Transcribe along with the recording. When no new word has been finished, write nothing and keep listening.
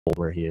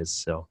where he is.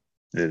 So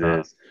It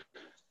is.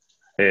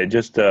 Hey, I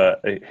just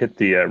hit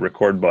the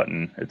record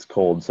button. It's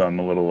cold, so I'm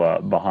a little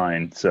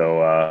behind.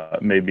 So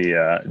maybe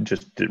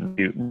just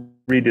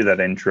redo that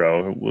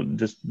intro. We'll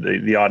just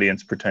the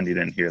audience pretend you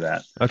didn't hear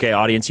that. Okay,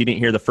 audience, you didn't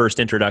hear the first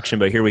introduction,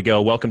 but here we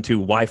go. Welcome to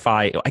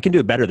Wi-Fi. I can do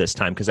it better this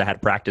time because I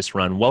had practice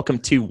run. Welcome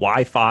to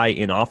Wi-Fi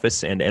in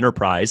Office and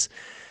Enterprise.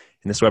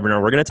 In this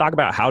webinar, we're going to talk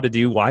about how to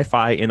do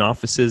Wi-Fi in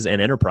offices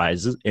and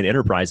enterprise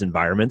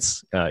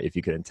environments, if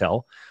you couldn't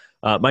tell.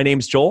 My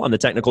name's Joel. I'm the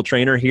technical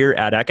trainer here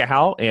at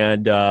Ekahau,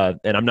 and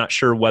I'm not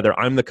sure whether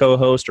I'm the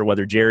co-host or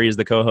whether Jerry is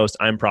the co-host.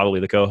 I'm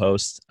probably the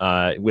co-host.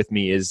 With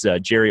me is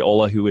Jerry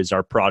Ola, who is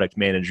our product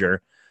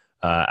manager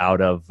out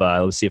of,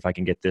 let's see if I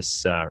can get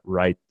this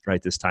right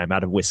this time,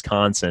 out of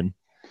Wisconsin,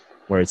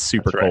 where it's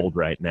super cold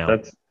right now.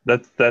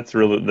 That's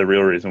really the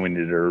real reason we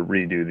need to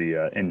redo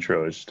the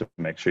intro, is to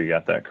make sure you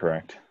got that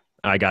correct.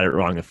 I got it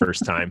wrong the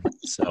first time.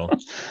 So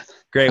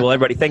great. Well,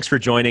 everybody, thanks for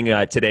joining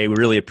today. We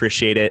really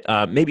appreciate it.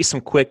 Maybe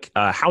some quick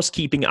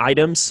housekeeping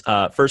items.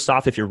 First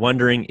off, if you're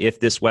wondering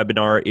if this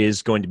webinar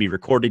is going to be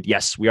recorded,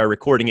 yes, we are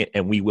recording it,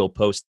 and we will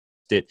post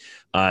it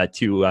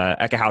to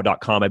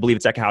ekahau.com. I believe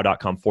it's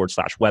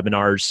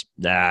ekahau.com/webinars.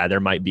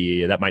 That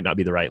might not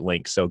be the right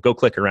link. So go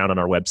click around on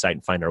our website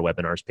and find our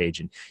webinars page,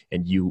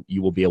 and you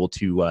will be able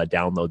to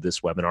download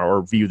this webinar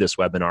or view this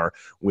webinar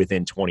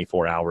within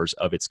 24 hours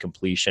of its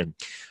completion.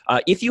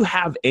 If you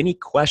have any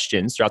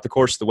questions throughout the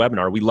course of the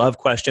webinar, we love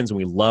questions and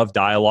we love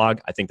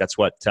dialogue. I think that's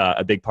what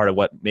a big part of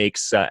what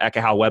makes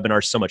Ekahau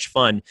webinars so much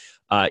fun.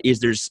 Is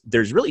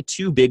there's really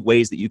two big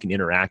ways that you can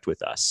interact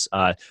with us.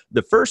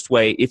 The first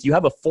way, if you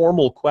have a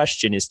formal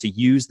question, is to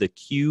use the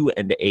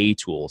Q&A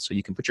tool. So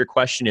you can put your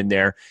question in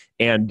there,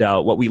 and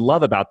what we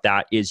love about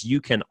that is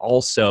you can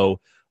also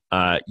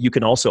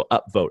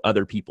upvote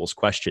other people's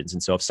questions.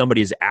 And so if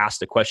somebody has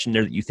asked a question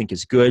there that you think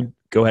is good,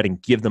 go ahead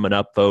and give them an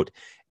upvote,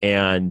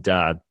 and go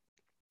ahead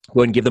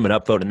and give them an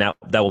upvote, and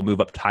that will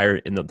move up higher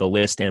in the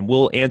list. And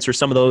we'll answer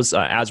some of those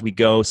as we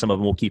go. Some of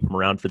them we'll keep them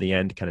around for the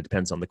end. Kind of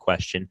depends on the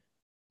question.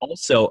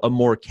 Also, a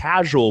more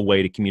casual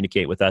way to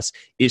communicate with us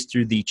is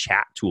through the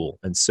chat tool.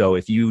 And so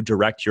if you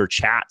direct your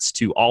chats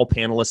to all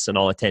panelists and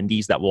all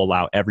attendees, that will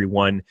allow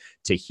everyone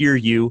to hear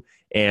you.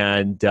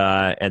 And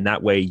that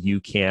way you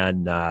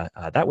can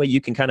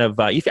kind of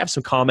if you have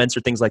some comments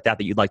or things like that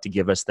you'd like to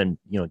give us, then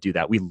do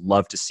that. We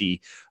love to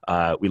see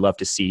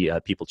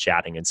people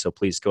chatting, and so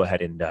please go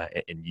ahead and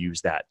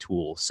use that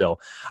tool. So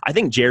I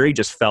think Jerry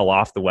just fell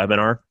off the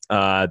webinar,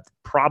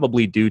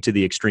 probably due to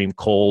the extreme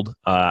cold.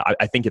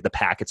 I think that the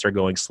packets are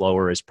going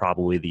slower is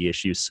probably the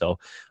issue. So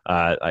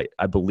I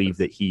believe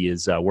that he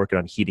is working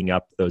on heating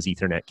up those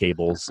Ethernet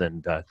cables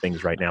and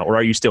things right now. Or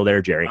are you still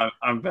there, Jerry?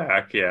 I'm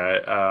back.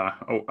 Yeah.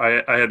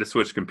 I had to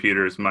switch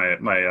computers.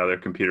 My other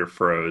computer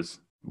froze.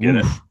 Get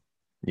it?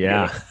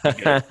 Yeah.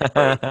 Get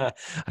it.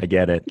 I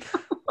get it.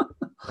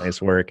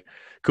 Nice work.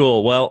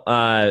 Cool. Well,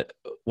 I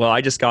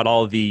just got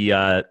all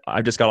the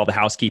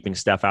housekeeping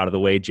stuff out of the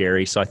way,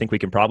 Jerry. So I think we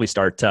can probably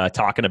start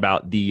talking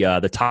about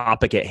the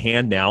topic at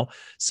hand now.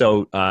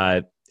 So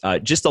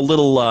just a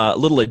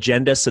little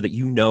agenda so that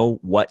you know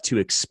what to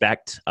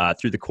expect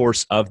through the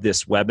course of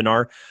this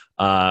webinar.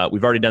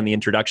 We've already done the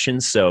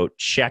introductions, so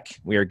check.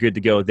 We are good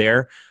to go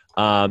there.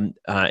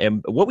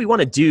 And what we want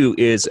to do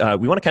is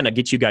we want to kind of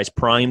get you guys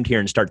primed here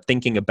and start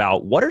thinking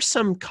about what are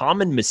some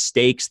common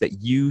mistakes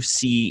that you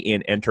see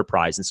in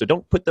enterprise. And so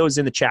don't put those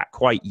in the chat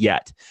quite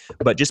yet,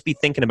 but just be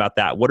thinking about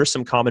that. What are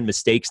some common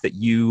mistakes that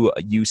you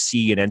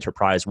see in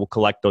enterprise? We'll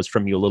collect those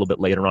from you a little bit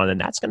later on, and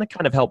that's going to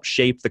kind of help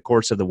shape the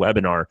course of the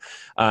webinar.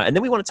 And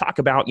then we want to talk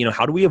about,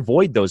 how do we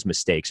avoid those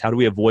mistakes? How do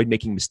we avoid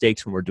making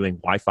mistakes when we're doing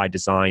Wi-Fi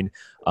design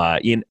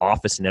in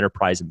office and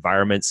enterprise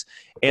environments?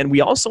 And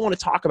we also want to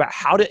talk about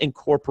how to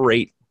incorporate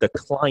the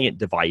client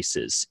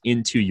devices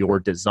into your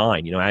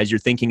design. As you're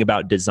thinking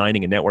about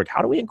designing a network,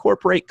 how do we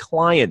incorporate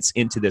clients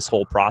into this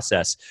whole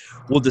process?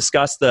 We'll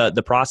discuss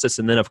the process,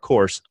 and then of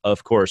course,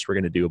 we're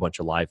going to do a bunch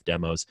of live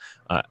demos,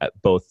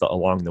 both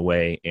along the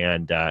way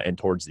and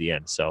towards the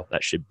end. So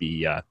that should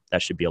be a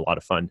lot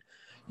of fun.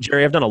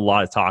 Jerry, I've done a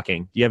lot of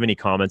talking. Do you have any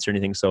comments or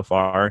anything so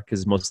far?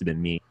 Because it's mostly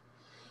been me.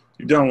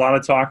 You've done a lot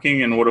of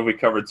talking, and what have we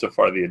covered so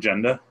far? The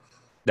agenda?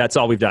 That's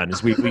all we've done.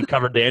 Is we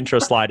covered the intro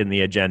slide and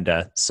the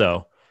agenda.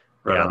 So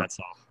yeah,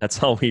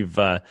 that's all we've.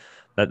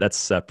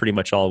 That's pretty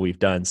much all we've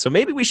done. So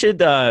maybe we should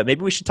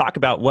talk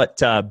about what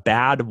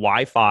bad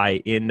Wi-Fi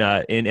in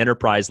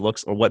enterprise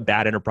looks, or what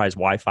bad enterprise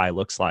Wi-Fi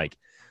looks like.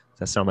 Does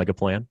that sound like a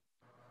plan?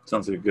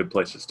 Sounds like a good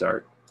place to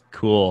start.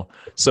 Cool.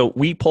 So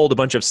we pulled a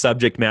bunch of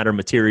subject matter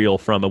material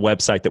from a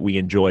website that we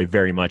enjoy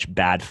very much,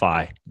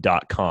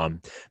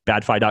 badfi.com.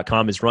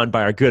 Badfi.com is run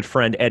by our good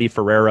friend, Eddie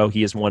Ferrero.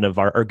 He is one of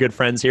our good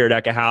friends here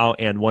at Ekahau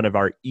and one of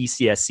our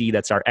ECSC,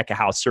 that's our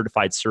Ekahau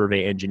Certified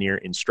Survey Engineer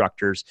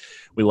instructors.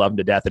 We love him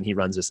to death, and he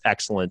runs this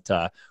excellent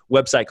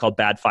website called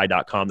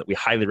badfi.com that we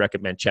highly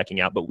recommend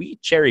checking out. But we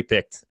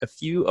cherry-picked a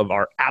few of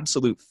our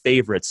absolute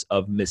favorites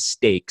of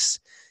mistakes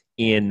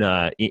in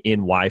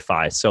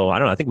Wi-Fi. So I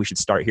don't know, I think we should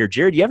start here.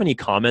 Jared, do you have any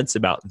comments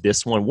about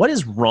this one? What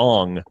is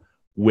wrong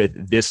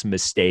with this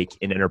mistake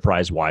in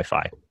enterprise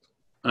Wi-Fi?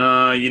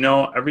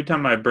 Every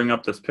time I bring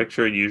up this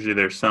picture, usually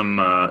there's some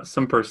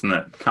person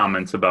that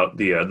comments about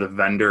the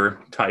vendor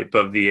type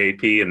of the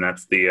AP, and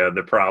that's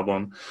the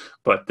problem.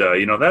 But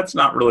that's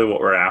not really what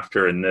we're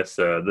after in this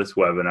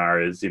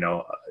webinar. Is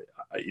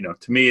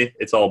to me,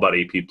 it's all about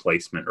AP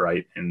placement,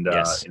 right? And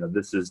Yes.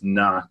 this is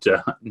not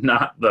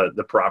not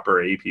the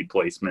proper AP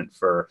placement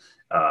for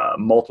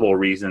multiple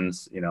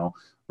reasons.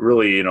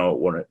 Really,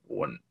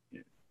 when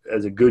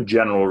as a good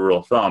general rule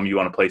of thumb, you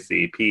want to place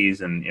the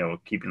APs and,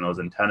 keeping those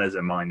antennas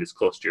in mind as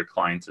close to your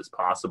clients as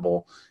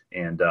possible.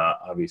 And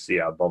obviously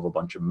above a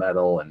bunch of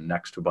metal and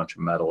next to a bunch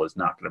of metal is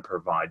not going to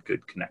provide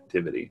good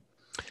connectivity.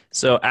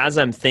 So as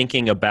I'm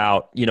thinking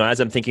about,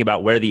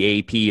 where the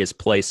AP is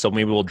placed, so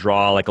maybe we'll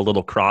draw like a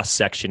little cross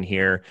section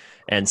here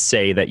and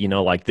say that,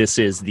 like this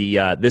is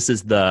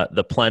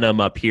the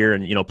plenum up here,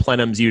 and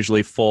plenum's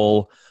usually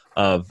full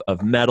of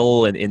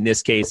metal, and in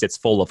this case it's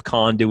full of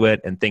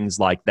conduit and things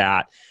like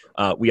that.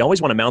 We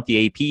always want to mount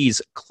the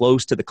APs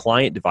close to the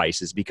client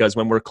devices, because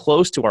when we're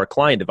close to our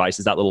client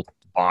devices, that little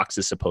box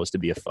is supposed to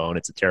be a phone.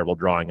 It's a terrible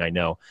drawing, I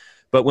know.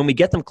 But when we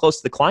get them close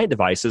to the client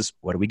devices,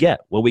 what do we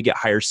get? Well, we get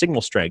higher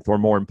signal strength, or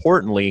more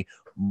importantly,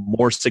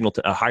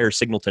 a higher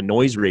signal to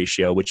noise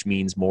ratio, which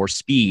means more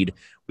speed.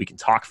 We can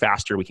talk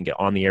faster, we can get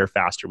on the air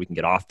faster, we can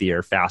get off the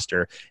air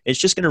faster. It's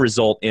just going to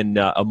result in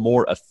a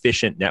more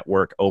efficient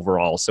network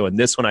overall. So in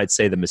this one, I'd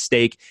say the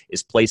mistake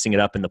is placing it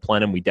up in the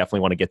plenum. We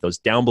definitely want to get those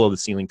down below the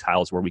ceiling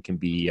tiles where we can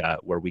be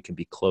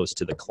close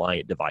to the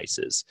client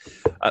devices.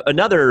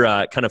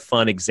 Another kind of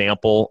fun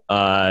example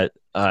that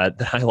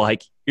I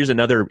like. Here's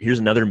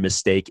another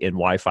mistake in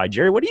Wi-Fi.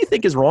 Jerry, what do you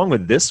think is wrong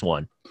with this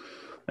one?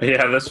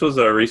 Yeah, this was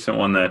a recent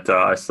one that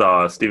I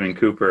saw Stephen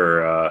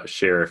Cooper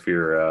share. If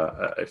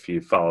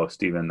you follow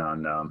Stephen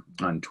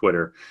on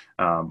Twitter,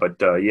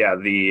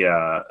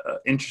 the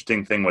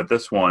interesting thing with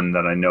this one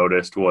that I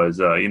noticed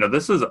was I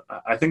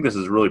think this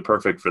is really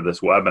perfect for this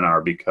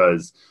webinar,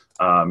 because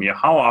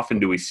how often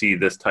do we see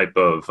this type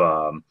of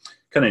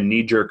kind of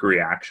knee-jerk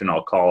reaction,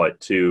 I'll call it,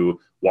 to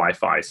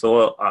Wi-Fi?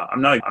 So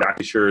I'm not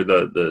exactly sure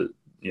the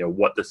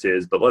what this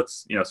is, but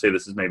let's say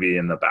this is maybe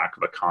in the back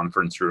of a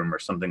conference room or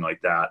something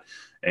like that,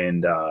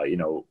 and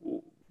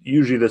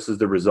usually this is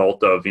the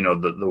result of the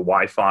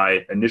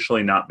Wi-Fi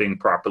initially not being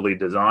properly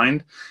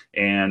designed,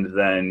 and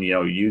then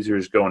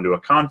users go into a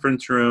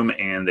conference room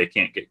and they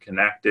can't get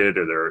connected,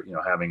 or they're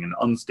having an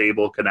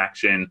unstable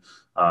connection,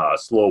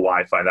 slow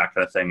Wi-Fi, that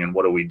kind of thing. And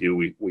what do?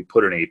 We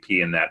put an AP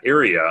in that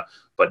area,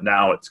 but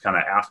now it's kind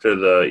of after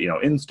the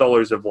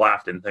installers have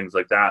left and things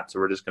like that. So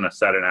we're just going to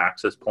set an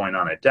access point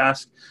on a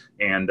desk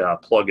and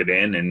plug it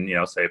in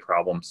and say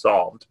problem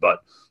solved.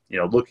 But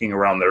looking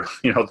around there,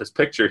 this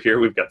picture here,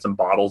 we've got some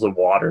bottles of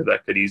water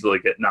that could easily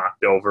get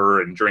knocked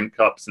over, and drink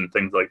cups and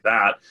things like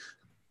that.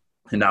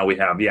 And now we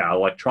have,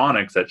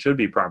 electronics that should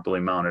be properly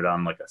mounted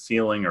on like a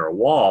ceiling or a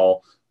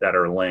wall that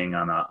are laying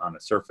on a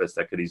surface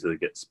that could easily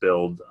get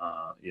spilled,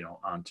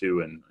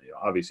 onto, and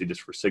obviously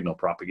just for signal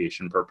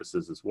propagation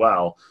purposes as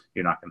well,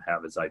 you're not going to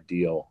have as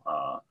ideal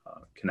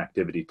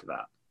connectivity to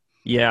that.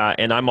 Yeah,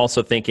 and I'm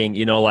also thinking,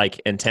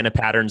 like antenna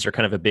patterns are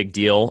kind of a big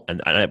deal,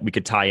 and we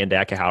could tie into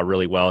Ekahau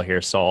really well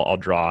here. So I'll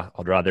draw.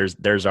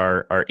 There's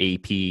our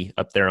AP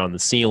up there on the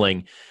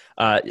ceiling.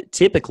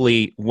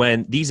 Typically,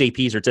 when these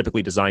APs are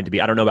typically designed to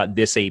be, I don't know about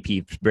this AP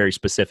very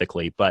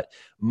specifically, but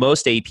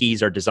most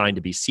APs are designed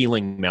to be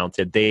ceiling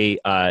mounted. They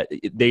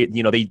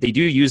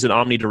do use an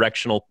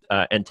omnidirectional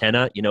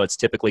antenna. It's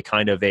typically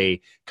kind of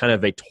a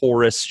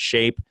torus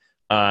shape.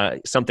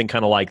 Something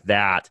kind of like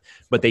that,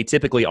 but they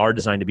typically are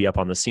designed to be up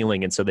on the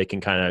ceiling, and so they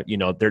can kind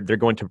of, they're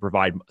going to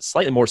provide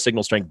slightly more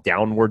signal strength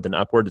downward than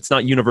upward. It's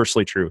not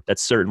universally true.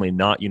 That's certainly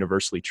not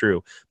universally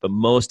true, but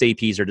most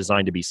APs are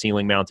designed to be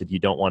ceiling mounted. You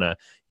don't want to,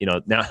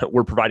 now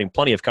we're providing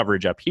plenty of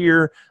coverage up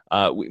here.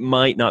 We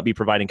might not be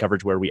providing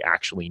coverage where we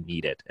actually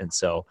need it, and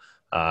so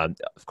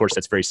of course,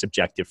 that's very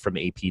subjective from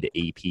AP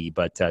to AP,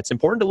 but it's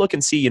important to look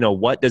and see,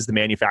 what does the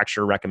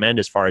manufacturer recommend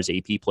as far as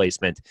AP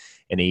placement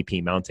and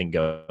AP mounting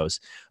goes.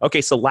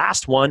 Okay, so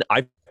last one,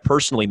 I've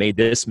personally made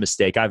this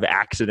mistake. I've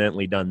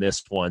accidentally done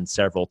this one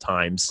several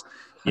times,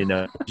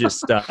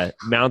 just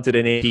mounted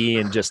an AP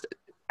and just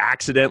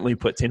accidentally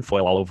put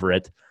tinfoil all over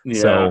it.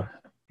 Yeah. So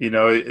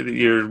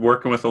you're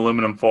working with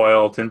aluminum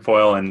foil, tin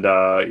foil, and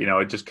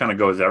it just kind of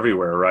goes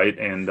everywhere, right?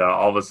 And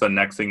all of a sudden,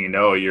 next thing you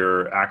know,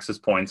 your access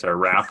points are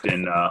wrapped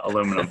in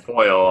aluminum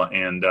foil,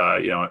 and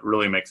it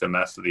really makes a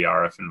mess of the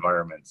RF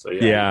environment. So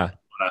yeah. You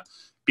want to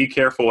be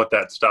careful with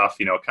that stuff.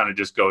 It kind of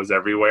just goes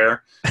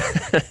everywhere.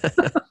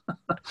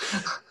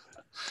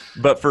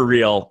 But for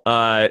real,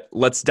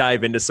 let's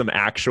dive into some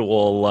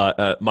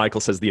actual, Michael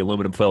says the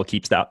aluminum foil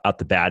keeps out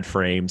the bad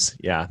frames.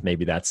 Yeah,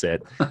 maybe that's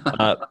it.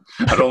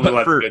 It only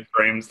lets good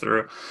frames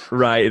through.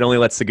 Right, it only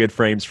lets the good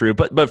frames through.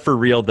 But for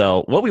real,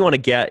 though, what we want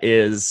to get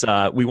is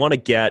we want to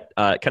get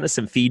kind of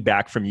some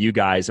feedback from you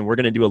guys, and we're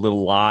going to do a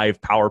little live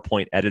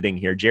PowerPoint editing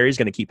here. Jerry's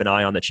going to keep an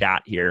eye on the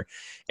chat here,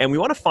 and we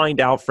want to find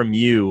out from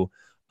you,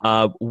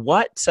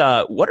 what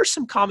are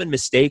some common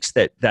mistakes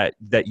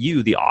that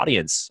you, the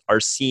audience,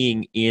 are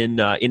seeing in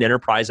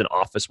enterprise and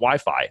office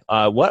Wi-Fi?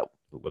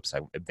 whoops, I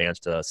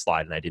advanced a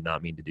slide and I did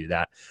not mean to do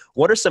that.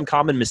 What are some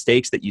common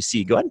mistakes that you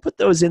see? Go ahead and put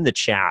those in the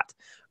chat.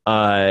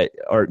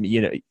 Or,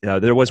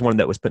 there was one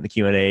that was put in the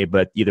Q&A,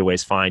 but either way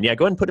is fine. Yeah,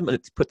 go ahead and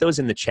put those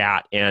in the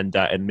chat, and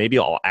maybe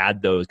I'll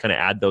add those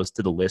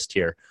to the list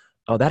here.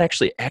 Oh, that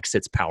actually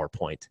exits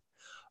PowerPoint.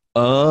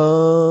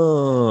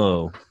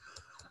 Oh,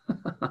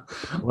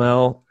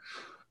 well,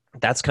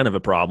 that's kind of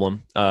a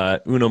problem.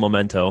 Uno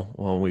momento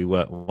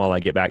while I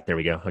get back. There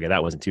we go. Okay,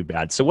 that wasn't too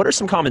bad. So what are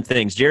some common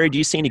things? Jerry, do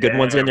you see any good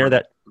ones in there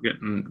that...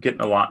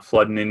 Getting a lot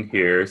flooding in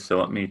here. So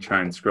let me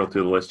try and scroll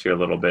through the list here a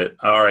little bit.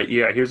 All right.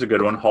 Yeah, here's a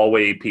good one.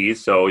 Hallway APs.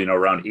 So,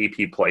 around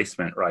AP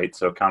placement, right?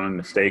 So common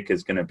mistake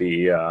is going to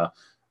be,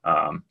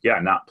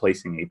 not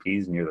placing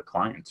APs near the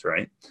clients,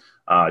 right?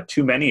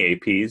 Too many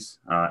APs.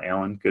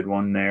 Alan, good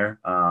one there.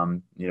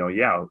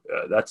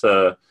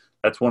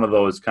 That's one of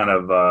those kind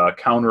of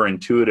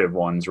counterintuitive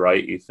ones,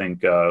 right? You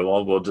think,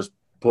 we'll just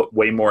put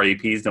way more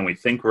APs than we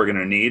think we're going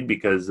to need,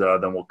 because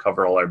then we'll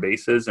cover all our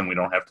bases and we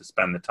don't have to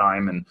spend the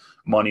time and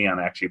money on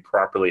actually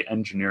properly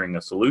engineering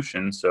a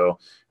solution. So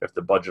if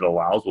the budget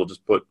allows, we'll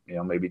just put,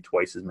 maybe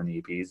twice as many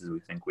APs as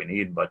we think we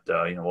need. But,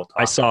 we'll talk.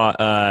 I saw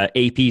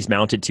APs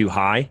mounted too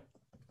high.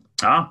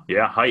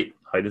 Yeah, height.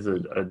 Height is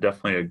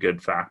definitely a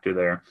good factor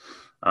there.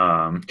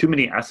 Too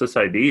many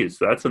SSIDs.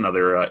 So that's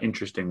another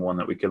interesting one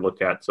that we could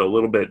look at. So a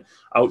little bit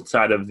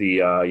outside of the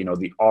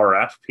the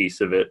RF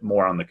piece of it,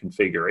 more on the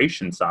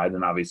configuration side,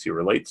 and obviously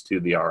relates to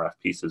the RF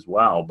piece as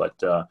well. But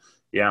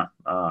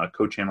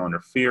co-channel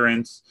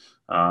interference.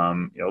 A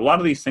lot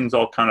of these things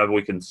all kind of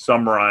we can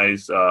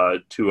summarize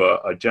to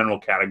a general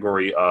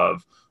category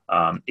of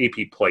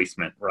AP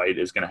placement. Right,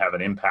 is going to have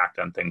an impact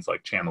on things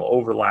like channel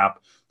overlap.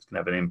 It's going to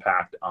have an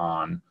impact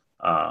on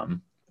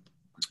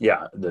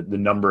the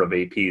number of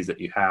APs that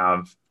you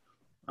have,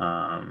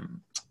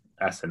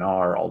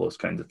 SNR, all those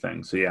kinds of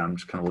things. So I'm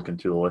just kind of looking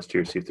through the list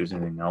here, see if there's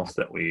anything else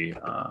that we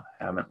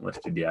haven't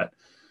listed yet.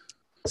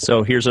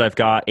 So here's what I've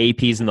got: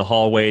 APs in the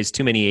hallways,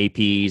 too many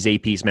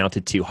APs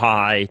mounted too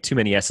high, too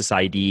many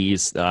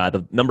SSIDs.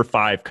 The number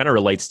 5 kind of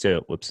relates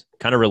to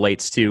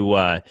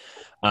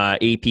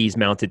APs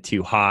mounted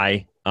too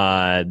high.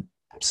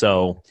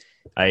 So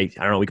I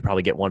don't know, we could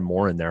probably get one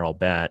more in there, I'll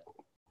bet.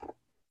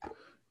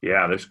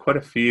 Yeah, there's quite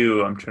a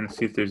few. I'm trying to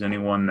see if there's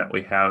anyone that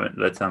we haven't,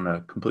 that's on a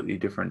completely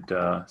different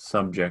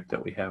subject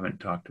that we haven't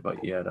talked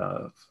about yet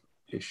of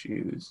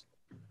issues.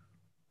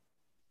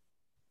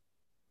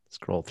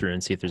 Scroll through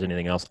and see if there's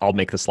anything else. I'll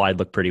make the slide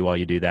look pretty while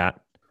you do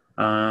that.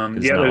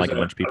 There's like a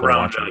bunch of people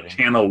watching.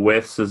 Channel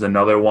widths is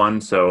another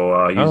one.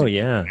 So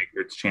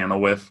it's channel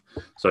width.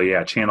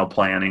 So channel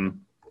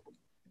planning.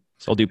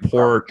 So I'll do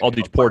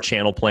poor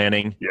channel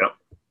planning. Yep.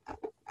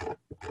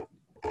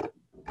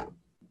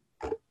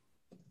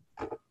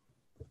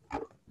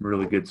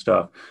 Really good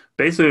stuff.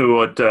 Basically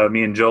what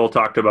me and Joel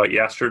talked about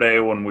yesterday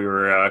when we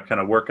were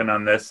kind of working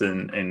on this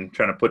and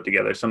trying to put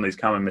together some of these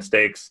common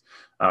mistakes,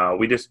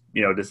 we just,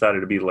 decided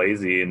to be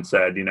lazy and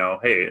said,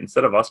 hey,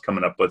 instead of us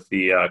coming up with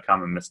the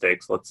common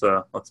mistakes, let's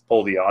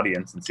poll the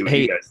audience and see what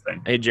you guys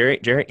think. Hey, Jerry,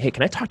 hey,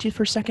 can I talk to you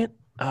for a second?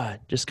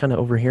 Just kind of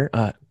over here.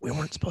 We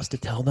weren't supposed to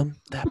tell them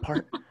that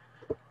part.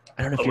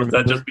 I don't know if you remember.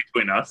 Was that just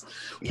between us?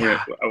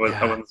 Yeah. I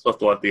wasn't supposed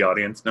to let the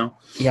audience know.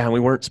 Yeah, and we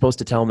weren't supposed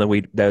to tell them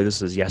that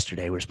this was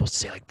yesterday. We were supposed to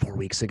say like 4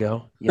 weeks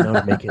ago,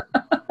 to make it.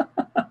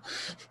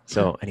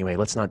 So anyway,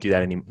 let's not do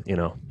that I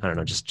don't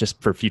know, just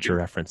for future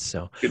reference.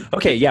 So,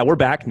 okay. Yeah, we're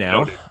back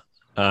now.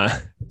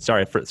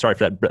 Sorry for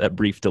that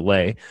brief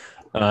delay.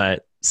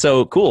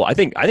 So cool. I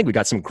think we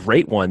got some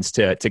great ones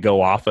to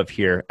go off of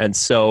here. And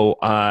so,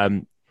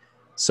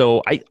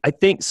 So I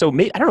think so.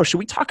 Maybe, I don't know. Should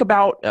we talk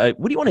about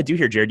what do you want to do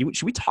here, Jared?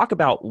 Should we talk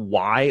about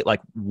why, like,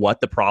 what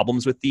the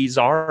problems with these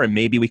are, and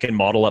maybe we can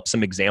model up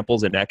some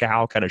examples in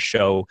Ekahau, kind of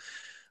show,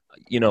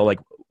 like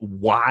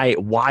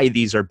why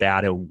these are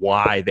bad and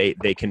why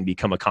they can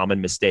become a common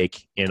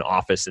mistake in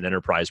office and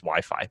enterprise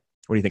Wi-Fi.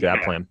 What do you think of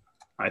that plan?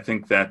 I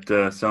think that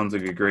sounds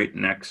like a great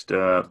next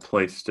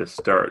place to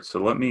start. So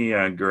let me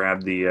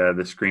grab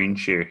the screen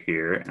share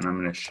here, and I'm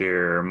going to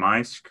share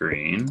my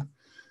screen.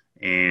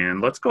 And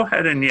let's go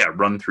ahead and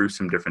run through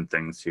some different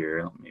things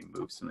here. Let me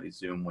move some of these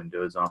Zoom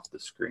windows off the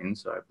screen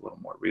so I have a little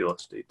more real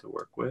estate to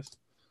work with.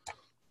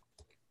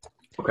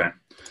 Okay,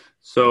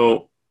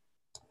 so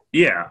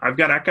I've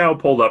got Ekahau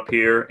pulled up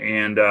here,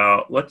 and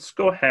let's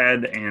go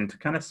ahead and to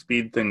kind of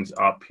speed things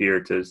up here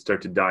to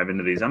start to dive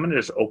into these. I'm going to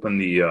just open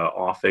the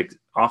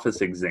Office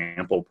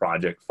example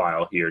project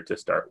file here to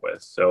start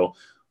with. So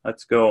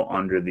let's go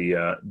under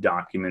the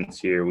documents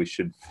here. We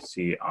should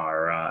see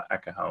our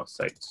Ekahau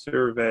site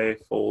survey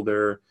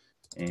folder,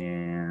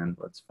 and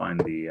let's find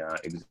the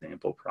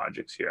example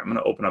projects here. I'm going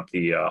to open up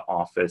the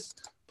Office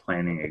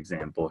planning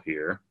example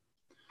here.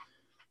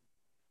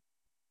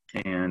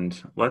 And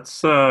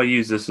let's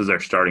use this as our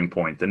starting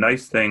point. The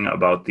nice thing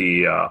about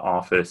the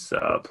Office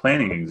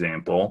planning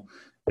example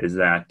is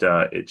that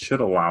it should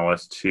allow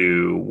us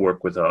to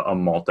work with a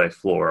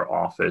multi-floor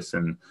office.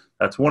 And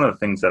that's one of the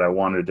things that I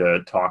wanted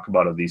to talk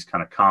about of these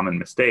kind of common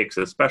mistakes,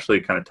 especially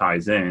kind of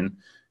ties in,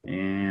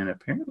 And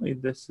apparently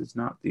this is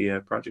not the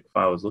project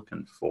file I was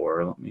looking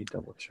for. Let me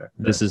double check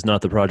this. This is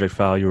not the project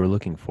file you were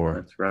looking for.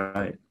 That's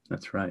right.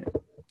 That's right.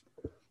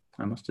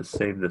 I must have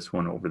saved this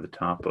one over the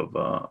top of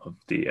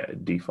the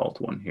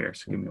default one here.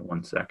 So give me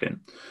 1 second.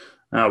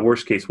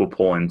 Worst case, we'll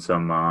pull in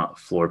some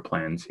floor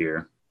plans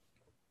here.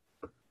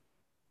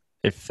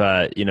 If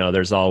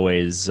there's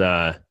always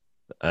that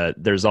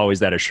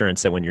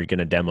assurance that when you're going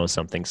to demo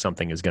something,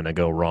 something is going to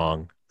go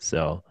wrong.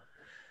 So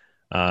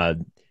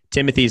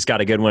Timothy's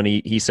got a good one.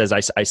 He says,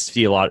 I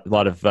see a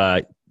lot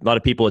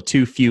of people with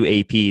too few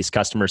APs.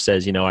 Customer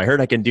says, I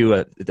heard I can do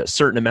a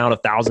certain amount of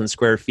 1,000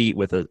 square feet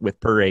with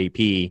per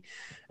AP.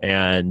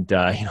 And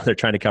they're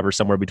trying to cover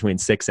somewhere between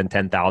 6,000 and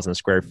 10,000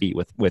 square feet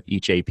with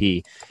each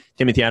AP.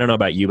 Timothy, I don't know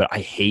about you, but I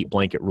hate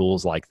blanket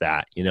rules like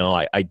that.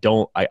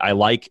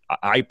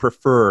 I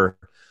prefer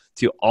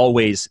to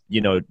always,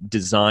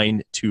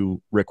 design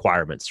to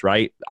requirements,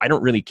 right? I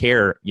don't really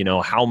care,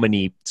 how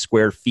many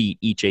square feet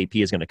each AP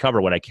is going to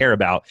cover. What I care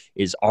about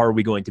is, are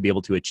we going to be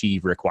able to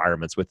achieve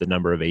requirements with the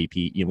number of AP,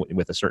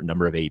 with a certain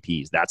number of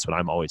APs? That's what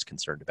I'm always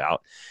concerned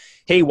about.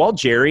 Hey, while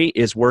Jerry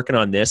is working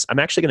on this, I'm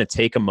actually going to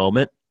take a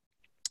moment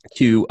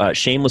to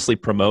shamelessly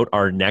promote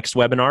our next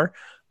webinar.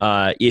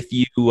 If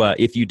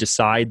you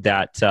decide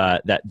that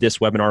this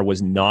webinar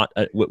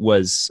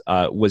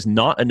was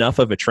not enough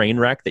of a train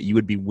wreck that you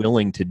would be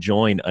willing to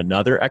join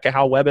another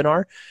Ekahau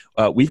webinar,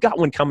 we've got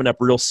one coming up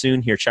real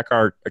soon here. Check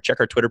our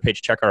Twitter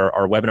page, check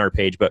our webinar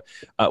page. But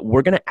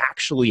we're going to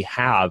actually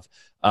have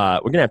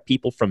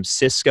people from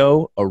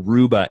Cisco,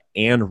 Aruba,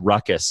 and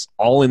Ruckus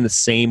all in the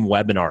same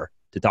webinar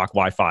to talk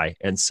Wi-Fi.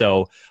 And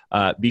so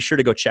be sure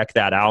to go check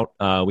that out.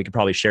 We could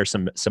probably share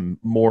some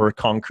more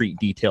concrete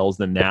details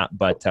than that,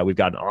 but we've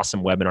got an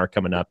awesome webinar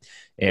coming up,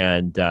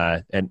 and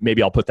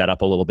maybe I'll put that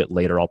up a little bit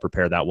later. I'll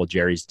prepare that while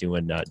Jerry's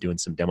doing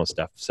some demo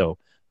stuff. So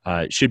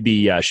should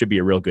be a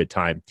real good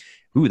time.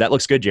 Ooh, that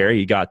looks good, Jerry.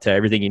 You got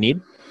everything you need?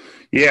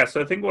 Yeah,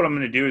 so I think what I'm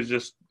going to do is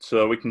just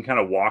so we can kind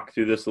of walk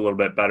through this a little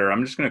bit better,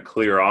 I'm just going to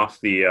clear off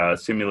the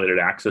simulated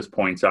access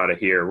points out of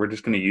here. We're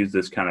just going to use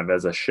this kind of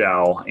as a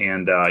shell.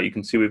 And you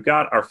can see we've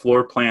got our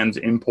floor plans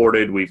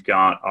imported. We've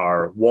got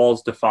our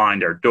walls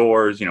defined, our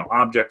doors,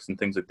 objects and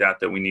things like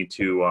that we need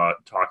to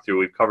talk through.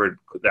 We've covered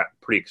that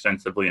pretty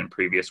extensively in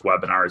previous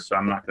webinars, so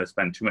I'm not going to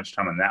spend too much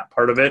time on that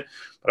part of it.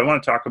 But I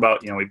want to talk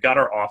about, we've got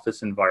our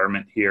office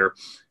environment here.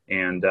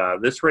 And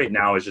this right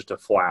now is just a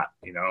flat,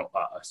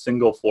 a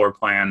single floor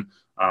plan.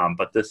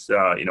 But this,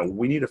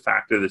 we need to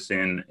factor this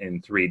in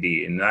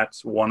 3D. And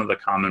that's one of the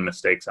common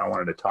mistakes I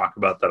wanted to talk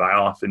about that I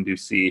often do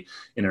see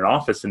in an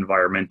office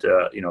environment.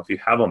 If you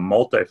have a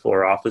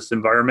multi-floor office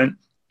environment,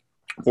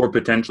 or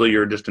potentially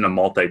you're just in a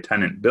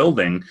multi-tenant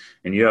building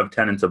and you have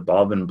tenants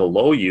above and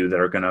below you that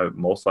are going to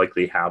most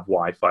likely have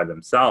Wi-Fi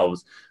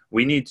themselves,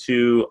 we need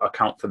to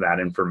account for that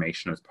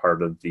information as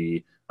part of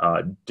the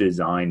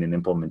design and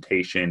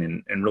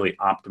implementation and really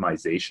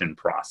optimization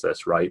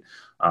process, right?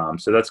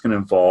 So that's going to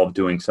involve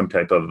doing some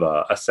type of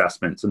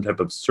assessment, some type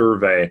of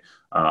survey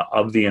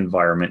of the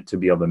environment to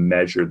be able to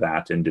measure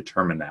that and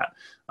determine that.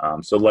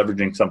 So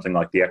leveraging something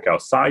like the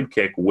Ekahau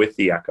Sidekick with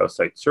the Ekahau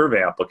Site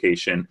Survey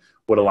application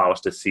would allow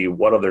us to see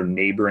what other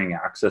neighboring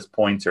access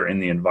points are in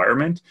the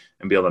environment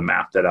and be able to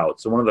map that out.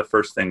 So one of the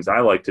first things I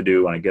like to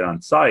do when I get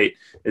on site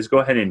is go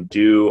ahead and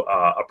do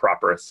a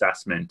proper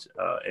assessment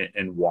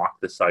and walk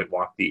the site,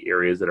 walk the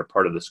areas that are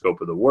part of the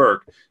scope of the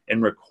work,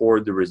 and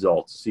record the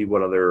results. See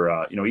what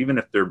other, even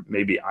if they're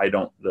maybe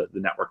the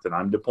network that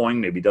I'm deploying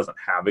maybe doesn't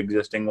have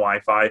existing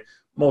Wi-Fi.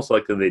 Most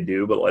likely they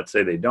do, but let's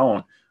say they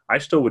don't. I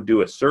still would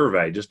do a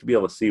survey just to be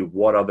able to see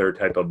what other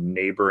type of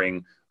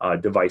neighboring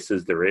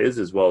devices there is,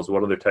 as well as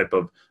what other type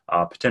of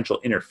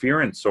potential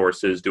interference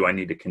sources do I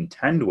need to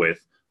contend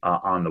with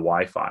on the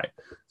Wi-Fi.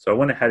 So I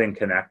went ahead and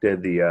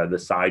connected the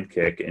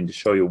Sidekick, and to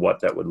show you what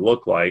that would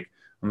look like,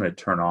 I'm going to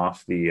turn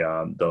off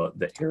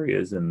the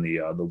areas in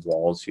the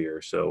walls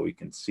here so we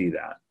can see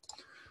that.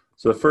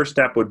 So the first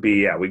step would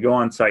be, we go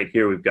on site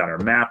here. We've got our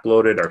map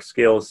loaded, our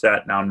scale is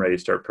set. Now I'm ready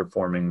to start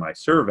performing my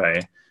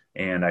survey.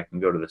 And I can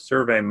go to the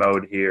survey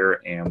mode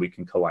here, and we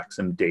can collect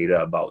some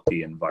data about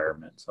the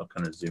environment. So I'll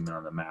kind of zoom in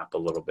on the map a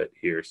little bit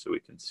here so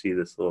we can see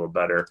this a little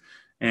better.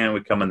 And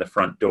we come in the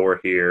front door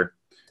here,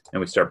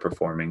 and we start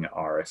performing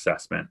our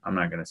assessment. I'm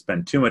not going to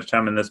spend too much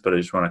time in this, but I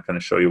just want to kind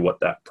of show you what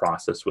that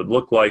process would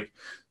look like.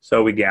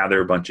 So we gather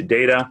a bunch of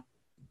data,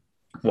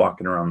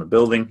 walking around the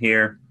building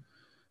here,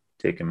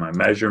 taking my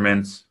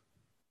measurements.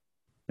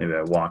 Maybe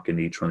I walk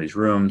into each one of these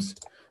rooms.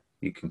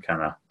 You can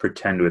kind of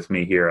pretend with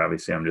me here.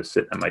 Obviously, I'm just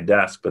sitting at my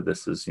desk, but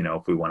this is,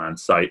 if we went on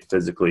site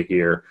physically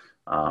here,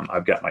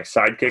 I've got my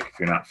Sidekick. If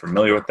you're not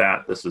familiar with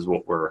that, this is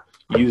what we're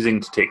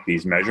using to take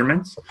these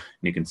measurements. And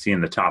you can see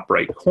in the top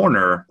right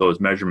corner,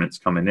 those measurements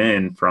coming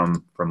in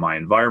from my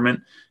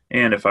environment.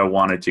 And if I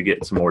wanted to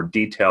get some more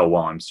detail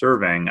while I'm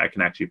surveying, I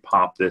can actually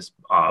pop this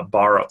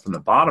bar up from the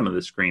bottom of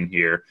the screen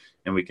here,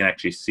 and we can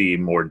actually see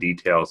more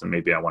details. And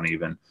maybe I want to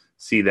even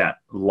see that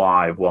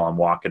live while I'm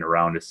walking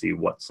around to see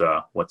what's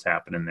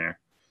happening there.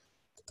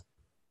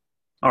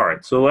 All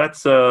right, so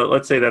let's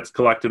say that's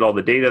collected all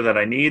the data that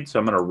I need. So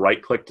I'm going to right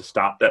click to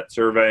stop that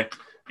survey,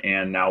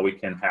 and now we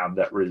can have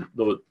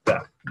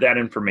that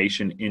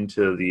information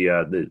into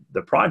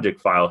the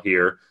project file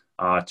here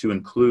to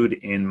include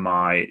in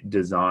my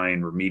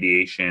design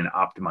remediation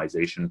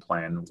optimization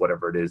plan,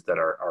 whatever it is that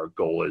our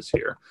goal is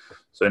here.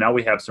 So now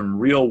we have some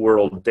real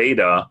world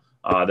data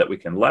that we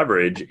can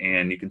leverage,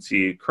 and you can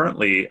see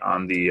currently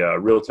on the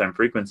real-time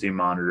frequency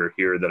monitor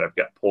here that I've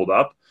got pulled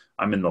up.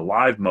 I'm in the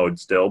live mode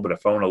still, but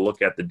if I want to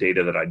look at the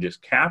data that I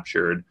just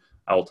captured,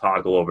 I'll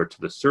toggle over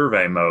to the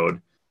survey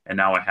mode, and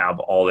now I have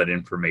all that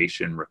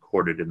information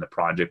recorded in the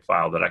project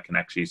file that I can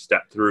actually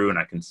step through, and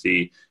I can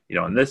see,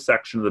 in this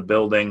section of the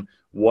building,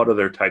 what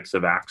other types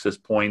of access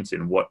points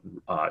and what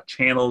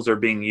channels are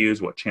being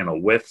used, what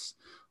channel widths,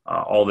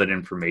 all that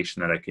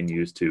information that I can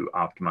use to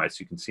optimize.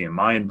 So you can see in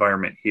my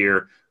environment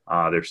here,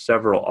 there's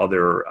several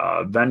other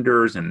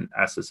vendors and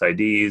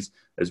SSIDs,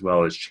 as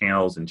well as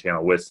channels and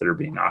channel widths that are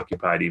being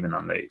occupied even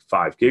on the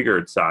 5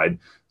 gigahertz side.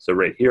 So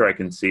right here I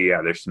can see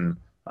there's some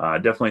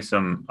definitely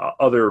some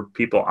other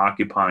people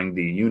occupying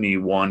the Uni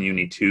 1,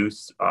 Uni 2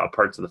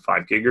 parts of the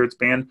 5 gigahertz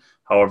band.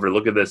 However,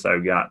 look at this,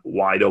 I've got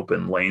wide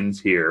open lanes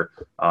here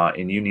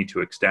in Uni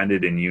 2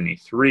 Extended and Uni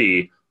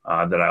 3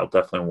 that I'll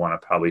definitely want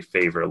to probably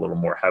favor a little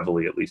more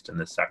heavily, at least in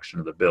this section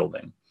of the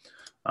building.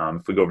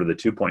 If we go over to the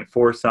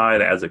 2.4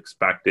 side, as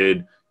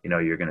expected,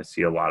 you're going to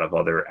see a lot of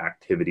other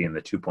activity in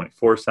the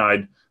 2.4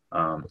 side.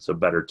 So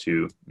better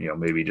to,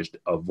 maybe just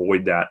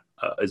avoid that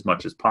as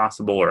much as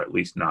possible, or at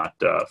least not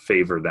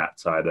favor that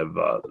side of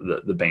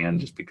the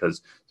band, just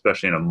because,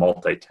 especially in a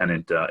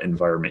multi-tenant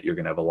environment, you're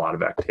going to have a lot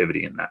of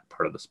activity in that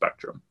part of the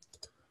spectrum.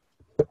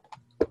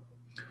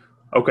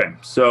 Okay,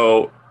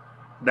 so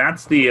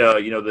that's the,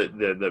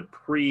 the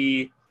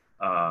pre,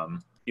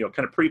 kind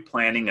of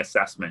pre-planning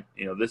assessment.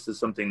 This is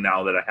something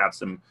now that I have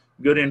some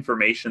good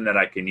information that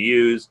I can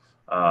use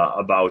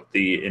about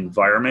the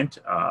environment.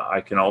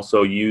 I can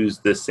also use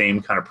this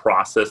same kind of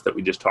process that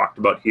we just talked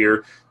about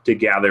here to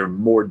gather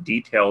more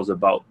details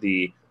about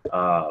the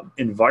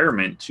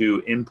environment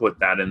to input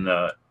that in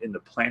the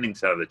planning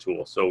side of the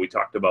tool. So we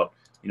talked about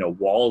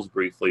walls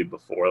briefly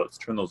before. Let's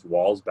turn those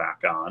walls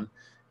back on,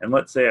 and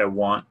let's say I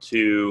want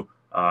to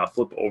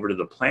flip over to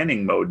the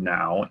planning mode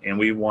now, and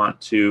we want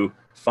to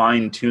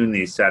fine-tune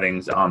these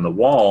settings on the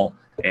wall.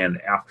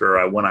 And after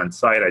I went on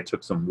site, I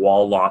took some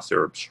wall loss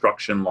or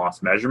obstruction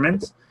loss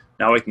measurements.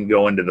 Now I can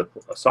go into the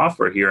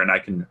software here and I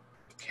can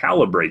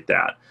calibrate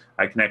that.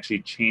 I can actually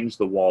change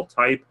the wall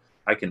type.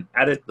 I can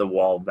edit the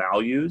wall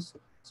values.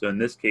 So in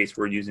this case,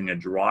 we're using a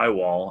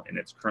drywall and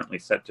it's currently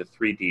set to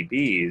 3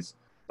 dBs,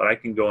 but I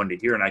can go into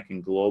here and I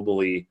can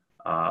globally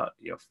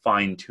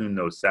fine tune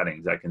those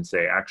settings. I can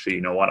say, actually,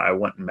 you know what, I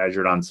went and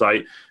measured on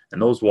site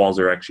and those walls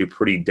are actually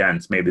pretty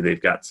dense. Maybe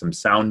they've got some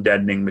sound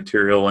deadening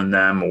material in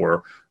them,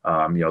 or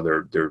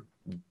they're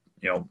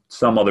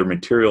some other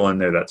material in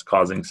there that's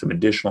causing some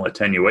additional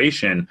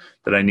attenuation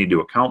that I need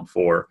to account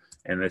for.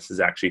 And this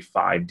is actually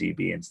 5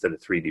 dB instead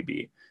of 3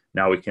 dB.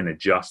 Now we can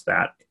adjust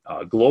that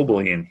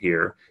globally in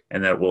here,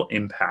 and that will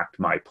impact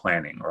my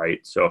planning,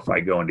 right? So if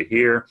I go into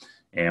here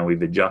and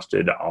we've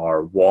adjusted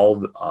our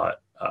wall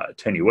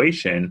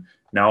attenuation,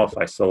 now if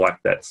I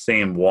select that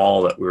same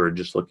wall that we were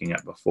just looking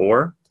at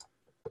before,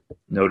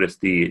 notice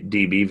the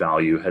dB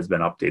value has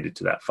been updated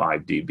to that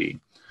 5 dB.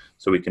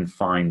 So we can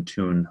fine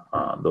tune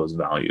those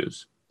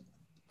values.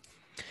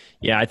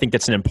 Yeah, I think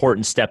that's an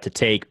important step to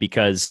take,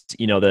 because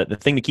the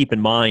thing to keep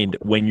in mind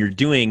when you're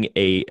doing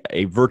a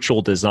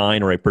virtual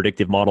design or a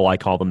predictive model, I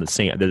call them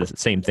the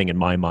same thing in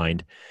my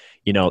mind.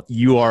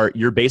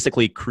 You're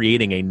basically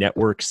creating a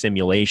network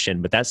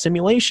simulation, but that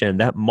simulation,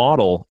 that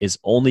model is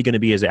only going to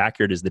be as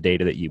accurate as the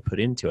data that you put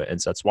into it.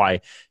 And so that's why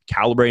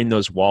calibrating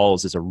those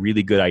walls is a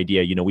really good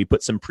idea. We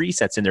put some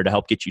presets in there to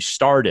help get you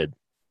started,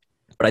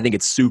 but I think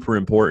it's super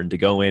important to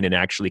go in and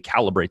actually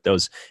calibrate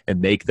those and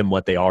make them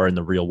what they are in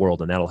the real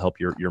world. And that'll help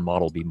your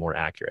model be more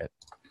accurate.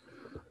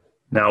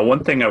 Now,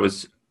 one thing I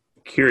was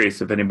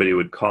curious if anybody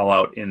would call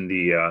out in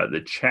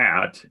the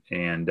chat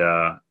and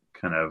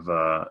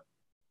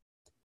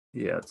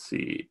let's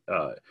see.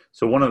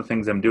 So one of the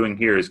things I'm doing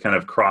here is kind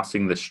of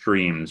crossing the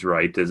streams,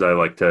 right? As I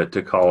like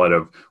to call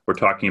it, we're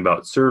talking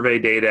about survey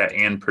data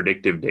and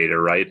predictive data,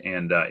 right?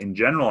 And in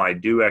general, I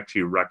do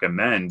actually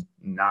recommend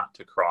not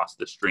to cross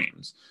the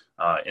streams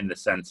in the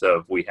sense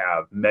of we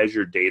have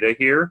measured data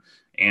here,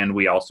 and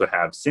we also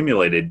have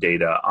simulated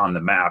data on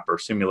the map, or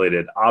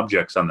simulated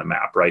objects on the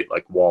map, right?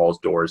 Like walls,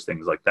 doors,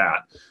 things like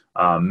that.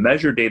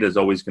 Measured data is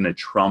always going to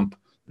trump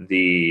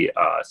the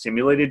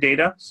simulated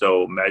data.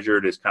 So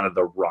measured is kind of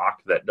the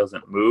rock that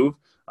doesn't move.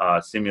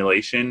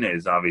 Simulation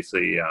is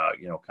obviously,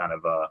 kind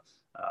of a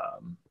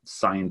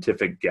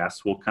scientific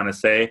guess, we'll kind of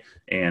say,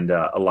 and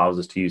allows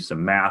us to use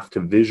some math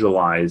to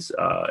visualize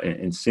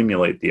and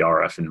simulate the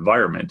RF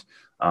environment.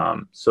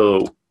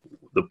 So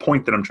the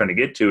point that I'm trying to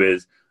get to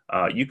is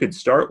you could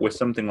start with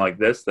something like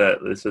this, that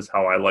this is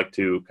how I like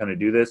to kind of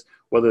do this.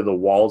 Whether the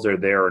walls are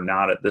there or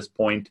not at this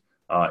point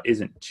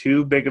isn't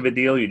too big of a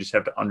deal. You just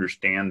have to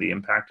understand the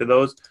impact of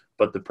those.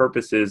 But the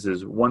purpose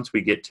is once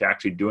we get to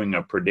actually doing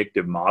a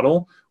predictive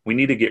model, we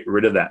need to get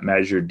rid of that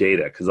measured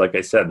data. Because like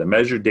I said, the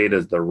measured data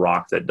is the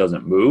rock that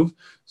doesn't move.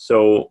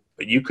 So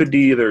you could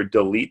either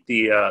delete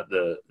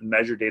the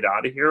measured data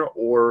out of here,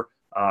 or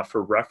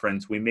for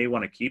reference, we may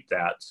want to keep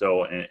that.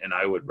 So, and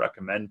I would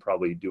recommend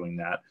probably doing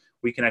that.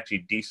 We can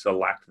actually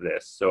deselect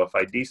this. So if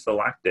I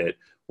deselect it,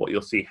 what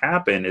you'll see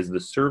happen is the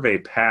survey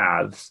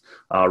paths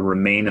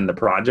remain in the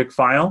project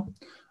file,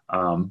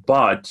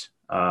 but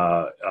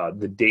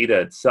the data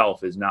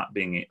itself is not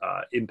being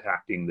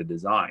impacting the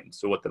design.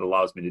 So what that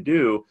allows me to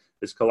do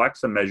is collect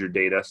some measured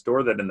data,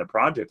 store that in the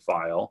project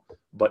file,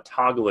 but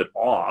toggle it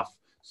off.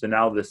 So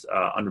now this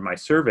under my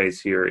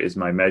surveys here is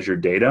my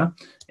measured data.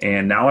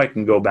 And now I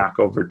can go back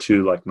over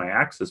to like my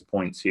access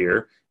points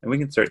here, and we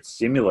can start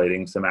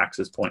simulating some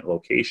access point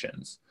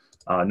locations.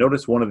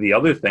 Notice one of the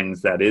other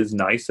things that is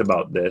nice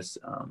about this,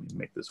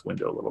 make this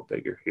window a little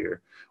bigger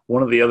here.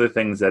 One of the other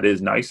things that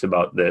is nice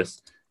about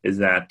this is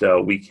that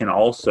we can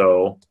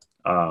also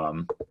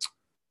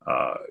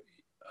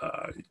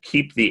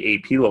keep the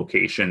AP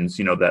locations,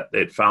 that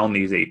it found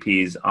these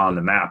APs on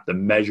the map, the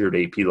measured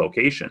AP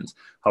locations.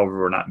 However,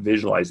 we're not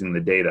visualizing the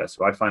data.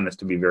 So I find this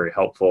to be very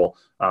helpful,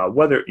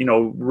 whether,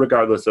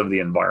 regardless of the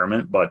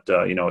environment, but,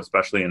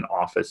 especially in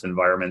office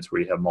environments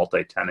where you have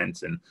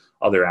multi-tenants and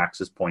other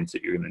access points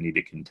that you're going to need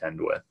to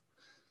contend with.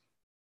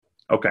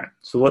 Okay,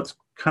 so let's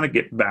kind of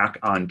get back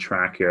on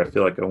track here. I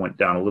feel like I went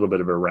down a little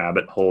bit of a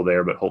rabbit hole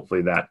there, but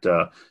hopefully that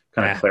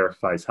kind of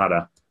clarifies how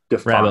to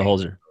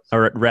define.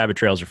 Rabbit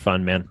trails are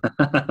fun, man.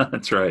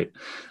 That's right.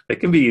 They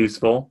can be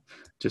useful.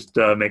 Just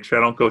make sure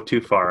I don't go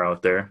too far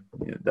out there.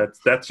 Yeah,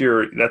 that's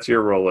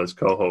your role as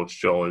co-host,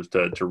 Joel, is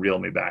to reel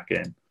me back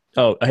in.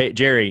 Oh, hey,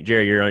 Jerry,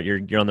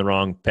 you're on the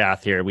wrong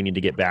path here. We need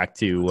to get back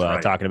to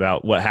talking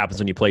about what happens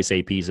when you place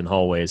APs in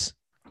hallways.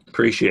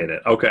 Appreciate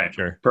it. Okay,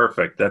 sure,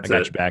 perfect. I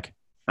got you back.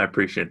 I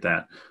appreciate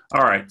that.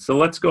 All right, so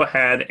let's go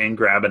ahead and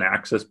grab an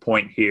access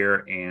point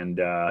here and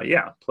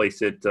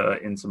place it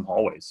in some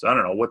hallways. So I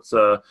don't know what's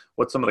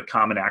some of the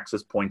common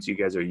access points you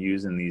guys are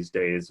using these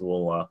days.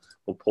 We'll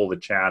pull the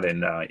chat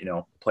and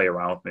play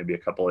around with maybe a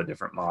couple of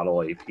different model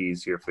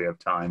APs here if we have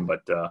time.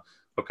 But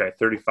okay,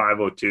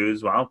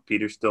 3502s. Wow,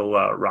 Peter's still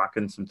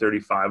rocking some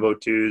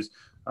 3502s,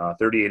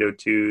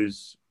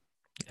 3802s.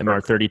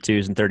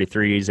 MR32s and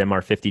 33s,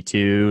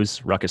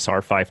 MR52s, Ruckus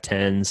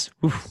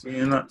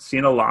R510s.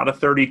 Seeing a lot of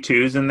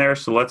 32s in there.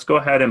 So let's go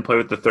ahead and play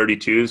with the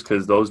 32s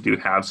because those do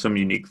have some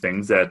unique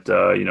things that,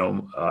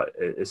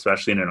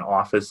 especially in an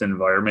office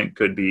environment,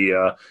 could be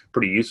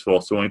pretty useful.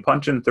 So when we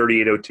punch in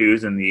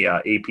 3802s in the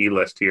AP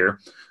list here,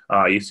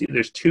 you see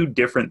there's two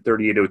different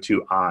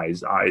 3802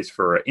 I's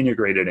for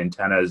integrated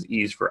antennas,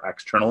 E's for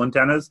external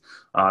antennas.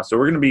 So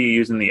we're going to be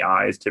using the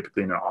I's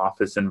typically in an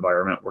office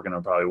environment. We're going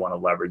to probably want to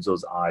leverage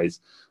those I's.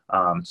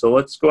 So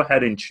let's go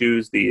ahead and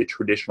choose the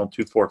traditional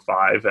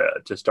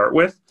 245 to start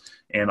with,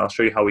 and I'll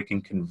show you how we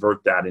can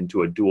convert that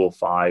into a dual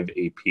 5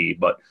 AP.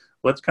 But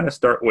let's kind of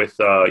start with,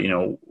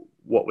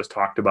 what was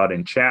talked about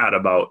in chat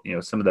about,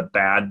 some of the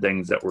bad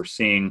things that we're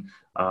seeing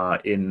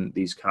in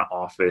these kind of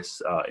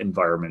office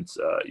environments,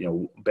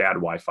 bad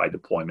Wi-Fi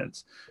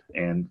deployments.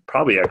 And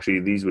probably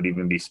actually these would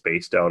even be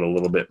spaced out a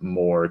little bit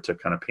more to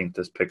kind of paint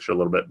this picture a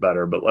little bit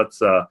better. But let's,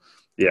 kind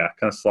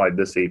of slide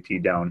this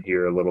AP down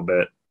here a little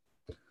bit.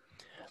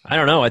 I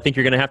don't know. I think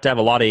you're going to have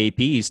a lot of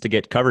APs to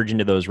get coverage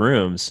into those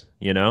rooms,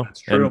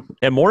 That's true.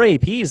 And more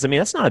APs, I mean,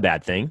 that's not a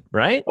bad thing,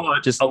 right?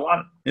 Well, just a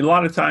lot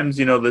of times,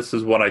 this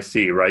is what I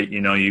see, right?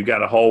 You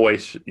got a hallway,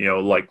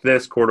 like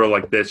this, corridor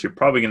like this, you're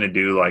probably going to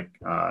do like,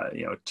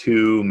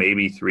 2,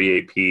 maybe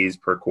 3 APs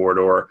per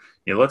corridor.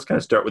 Let's kind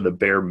of start with the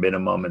bare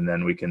minimum, and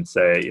then we can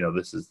say,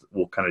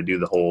 we'll kind of do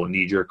the whole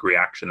knee-jerk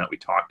reaction that we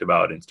talked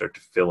about and start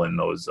to fill in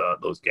those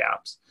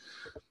gaps.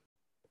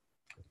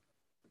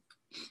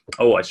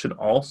 Oh, I should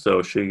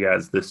also show you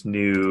guys this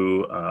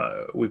new,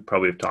 we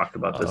probably have talked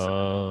about this.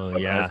 Oh,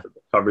 yeah.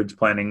 Coverage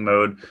planning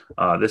mode.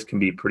 This can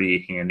be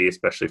pretty handy,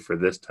 especially for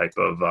this type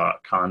of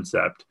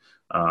concept.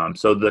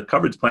 So the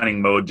coverage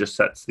planning mode just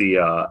sets the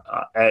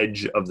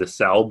edge of the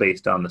cell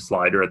based on the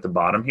slider at the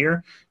bottom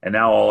here. And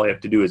now all I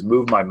have to do is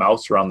move my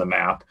mouse around the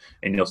map,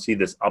 and you'll see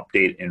this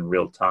update in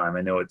real time.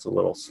 I know it's a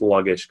little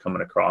sluggish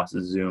coming across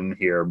Zoom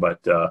here,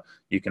 but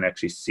you can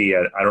actually see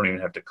it. I don't even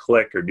have to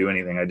click or do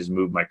anything. I just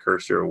move my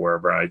cursor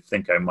wherever I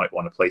think I might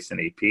want to place an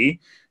AP,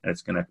 and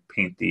it's going to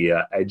paint the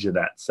edge of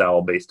that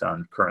cell based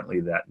on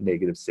currently that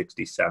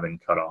 -67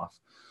 cutoff.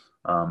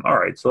 All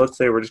right, so let's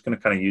say we're just going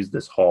to kind of use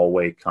this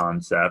hallway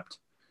concept,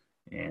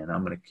 and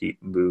I'm going to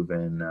keep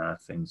moving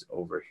things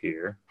over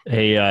here.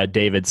 Hey,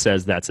 David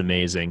says that's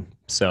amazing.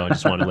 So I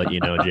just want to let you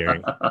know,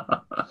 Jerry.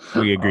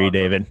 We agree,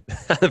 David.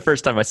 The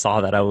first time I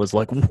saw that, I was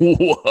like,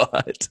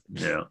 what?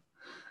 Yeah.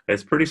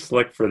 It's pretty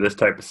slick for this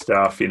type of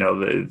stuff.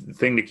 The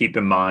thing to keep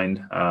in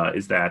mind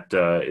is that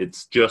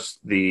it's just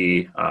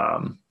the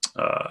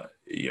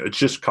it's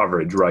just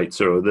coverage, right?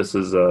 So this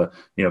is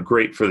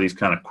great for these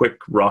kind of quick,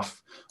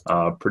 rough,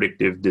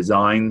 predictive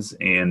designs.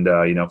 And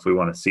if we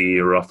want to see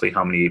roughly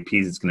how many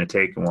APs it's going to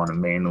take and want to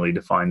manually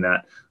define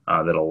that,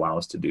 that'll allow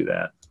us to do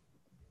that.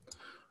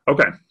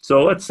 Okay,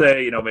 so let's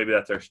say maybe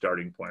that's our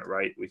starting point,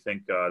 right? We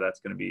think that's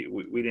going to be.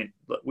 We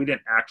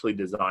didn't actually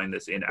design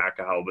this in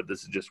Akahau, but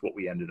this is just what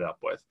we ended up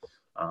with.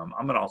 I'm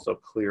going to also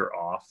clear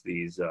off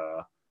these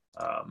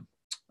um,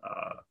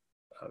 uh,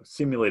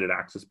 simulated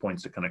access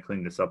points to kind of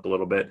clean this up a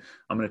little bit.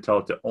 I'm going to tell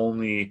it to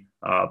only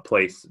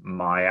place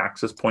my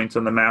access points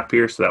on the map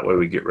here, so that way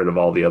we get rid of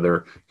all the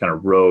other kind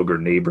of rogue or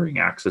neighboring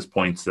access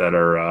points that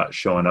are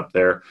showing up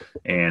there.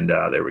 And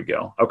there we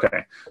go.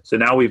 Okay, so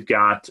now we've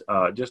got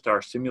just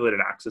our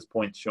simulated access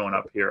points showing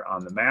up here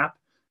on the map.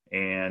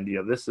 And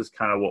this is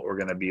kind of what we're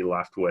going to be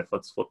left with.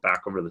 Let's flip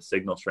back over the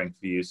signal strength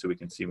view so we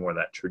can see more of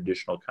that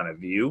traditional kind of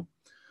view.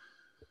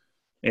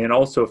 And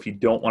also, if you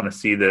don't want to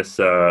see this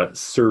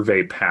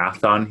survey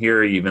path on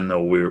here, even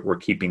though we're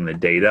keeping the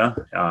data,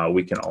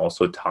 we can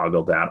also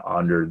toggle that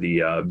under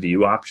the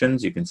view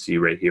options. You can see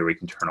right here, we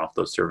can turn off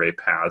those survey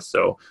paths.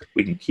 So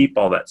we can keep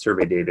all that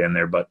survey data in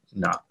there, but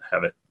not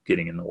have it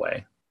getting in the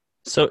way.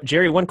 So,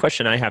 Jerry, one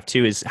question I have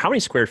too is how many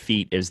square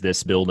feet is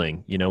this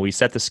building? We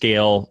set the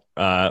scale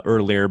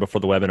earlier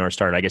before the webinar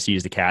started. I guess you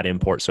used the CAD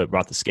import, so it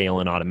brought the scale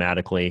in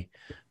automatically.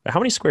 But how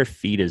many square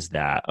feet is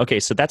that? Okay,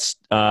 so that's,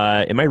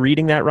 am I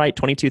reading that right?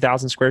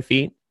 22,000 square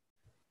feet?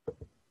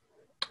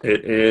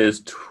 It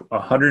is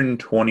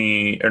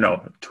 120, or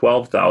no,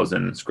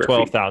 12,000 square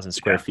 12,000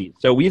 square feet.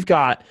 So we've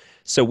got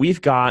 11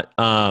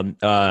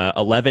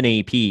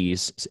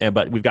 APs,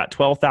 but we've got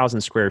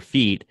 12,000 square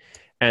feet.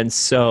 And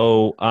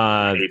so,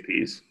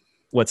 APs.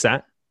 What's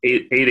that?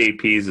 Eight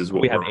APs is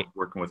what we're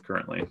working with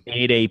currently.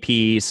 8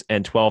 APs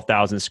and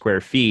 12,000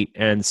 square feet.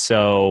 And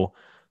so,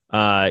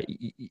 a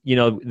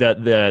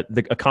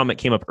comment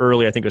came up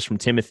earlier, I think it was from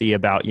Timothy,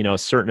 about, a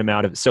certain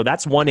amount of, so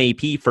that's one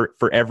AP for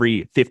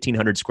every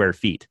 1,500 square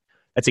feet.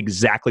 That's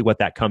exactly what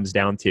that comes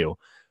down to.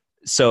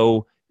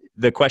 So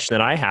the question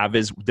that I have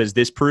is, does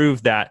this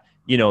prove that,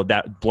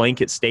 that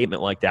blanket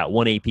statement like that,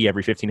 one AP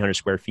every 1,500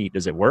 square feet,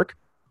 does it work?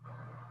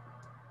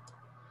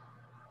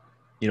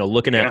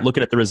 Looking at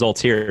the results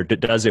here,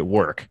 does it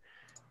work?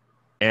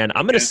 And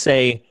I'm going to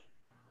say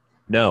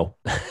no.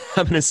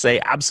 I'm going to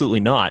say absolutely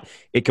not.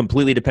 It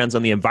completely depends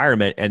on the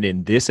environment. And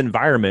in this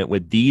environment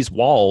with these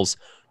walls,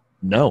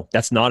 no,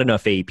 that's not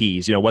enough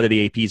APs. Whether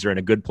the APs are in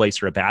a good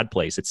place or a bad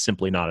place, it's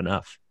simply not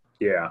enough.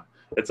 Yeah.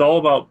 It's all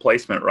about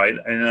placement, right?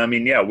 And I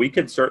mean, yeah, we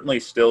could certainly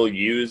still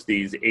use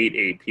these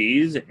 8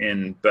 APs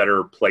in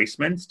better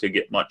placements to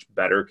get much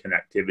better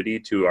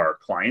connectivity to our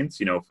clients.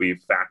 If we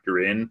factor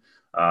in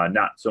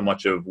not so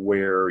much of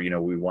where,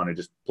 we want to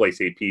just place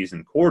APs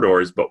in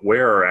corridors, but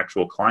where are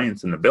actual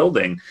clients in the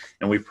building.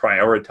 And we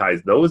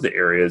prioritize those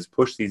areas,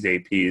 push these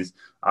APs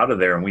out of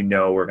there. And we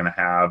know we're going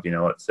to have,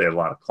 let's say a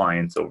lot of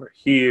clients over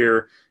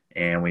here.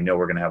 And we know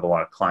we're going to have a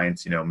lot of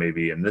clients,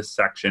 maybe in this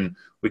section.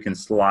 We can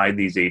slide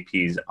these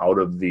APs out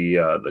of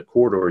the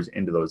corridors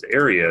into those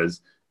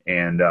areas.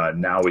 And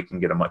now we can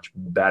get a much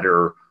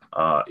better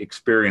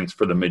experience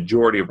for the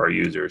majority of our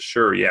users.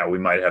 Sure, yeah, we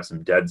might have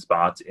some dead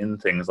spots in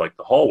things like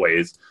the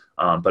hallways,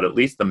 but at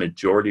least the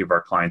majority of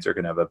our clients are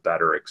going to have a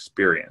better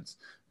experience.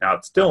 Now,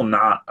 it's still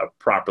not a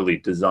properly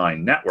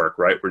designed network,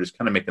 right? We're just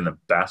kind of making the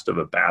best of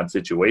a bad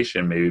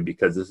situation, maybe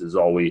because this is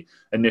all we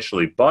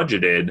initially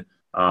budgeted.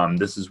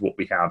 This is what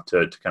we have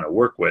to kind of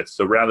work with.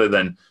 So rather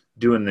than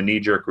doing the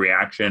knee-jerk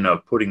reaction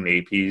of putting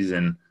the APs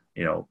in,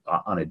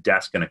 on a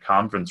desk in a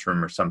conference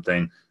room or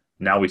something,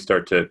 now we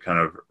start to kind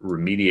of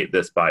remediate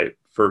this by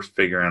first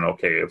figuring out,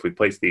 okay, if we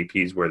place the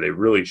APs where they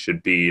really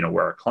should be,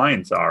 where our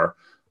clients are,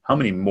 how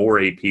many more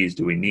APs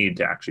do we need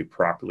to actually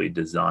properly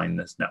design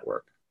this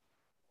network?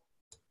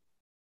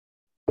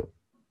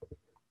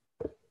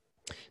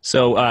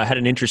 So I had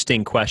an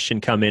interesting question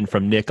come in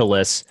from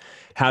Nicholas.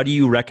 How do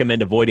you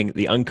recommend avoiding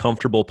the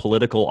uncomfortable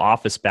political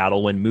office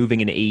battle when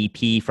moving an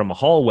AP from a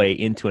hallway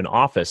into an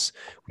office?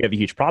 We have a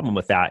huge problem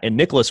with that. And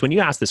Nicholas, when you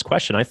asked this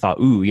question, I thought,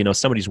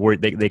 somebody's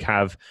worried they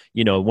have,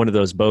 one of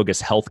those bogus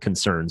health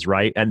concerns,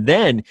 right? And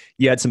then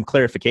you had some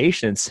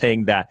clarification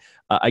saying that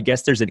I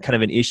guess there's a kind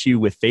of an issue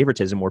with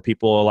favoritism where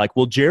people are like,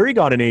 well, Jerry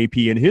got an AP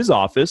in his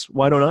office.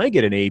 Why don't I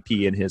get an AP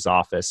in his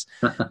office?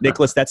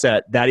 Nicholas,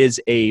 that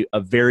is a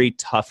very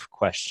tough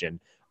question.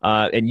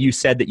 And you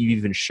said that you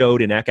even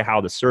showed in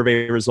Ekahau the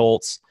survey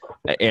results.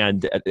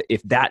 And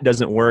if that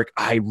doesn't work,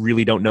 I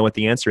really don't know what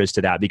the answer is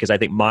to that, because I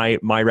think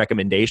my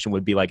recommendation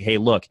would be like, hey,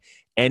 look,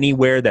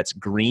 anywhere that's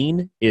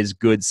green is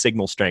good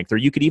signal strength. Or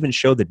you could even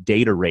show the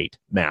data rate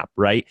map,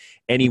 right?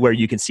 Anywhere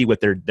you can see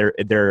what their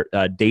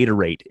data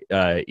rate,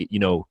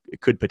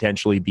 could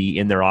potentially be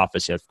in their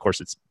office. Of course,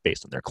 it's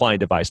based on their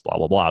client device, blah,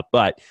 blah, blah.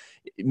 But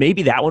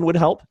maybe that one would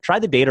help. Try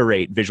the data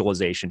rate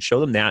visualization. Show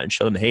them that and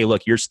show them, hey,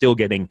 look, you're still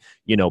getting,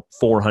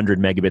 400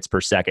 megabits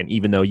per second,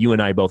 even though you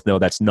and I both know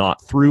that's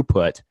not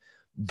throughput.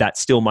 That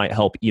still might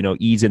help,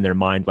 ease in their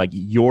mind, like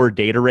your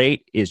data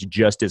rate is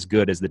just as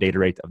good as the data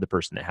rate of the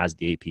person that has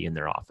the AP in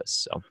their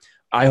office. So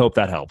I hope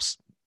that helps.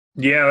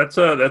 Yeah,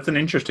 that's an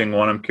interesting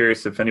one. I'm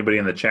curious if anybody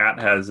in the chat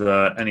has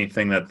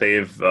anything that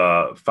they've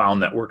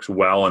found that works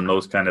well in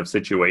those kind of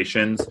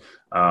situations.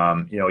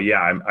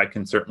 Yeah, I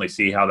can certainly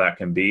see how that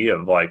can be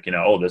of like,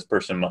 oh, this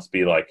person must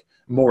be like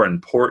more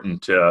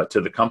important to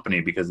the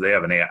company because they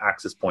have an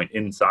access point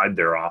inside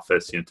their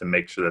office, to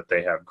make sure that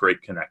they have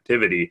great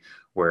connectivity.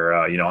 Where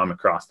I'm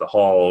across the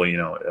hall,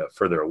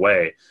 further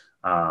away.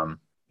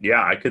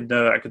 Yeah, I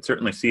could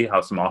certainly see how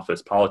some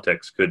office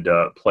politics could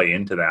play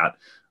into that.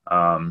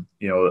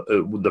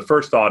 The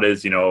first thought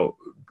is,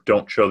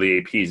 don't show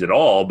the APs at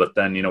all. But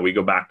then, we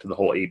go back to the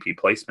whole AP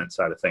placement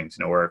side of things,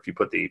 where if you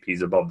put the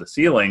APs above the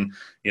ceiling,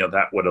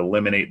 that would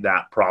eliminate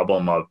that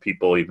problem of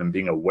people even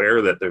being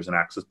aware that there's an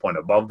access point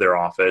above their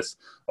office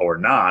or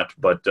not.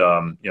 But,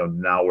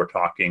 now we're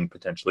talking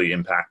potentially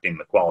impacting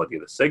the quality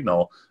of the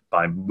signal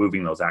by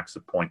moving those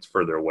access points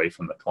further away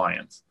from the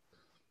clients.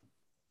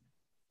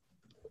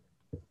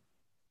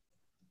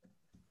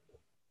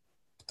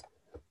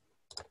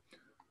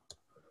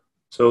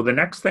 So the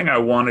next thing I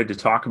wanted to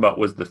talk about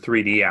was the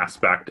 3D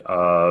aspect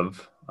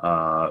of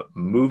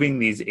moving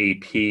these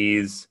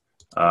APs,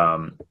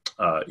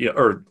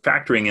 or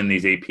factoring in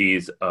these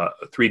APs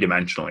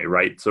three-dimensionally,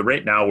 right? So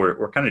right now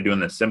we're kind of doing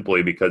this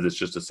simply because it's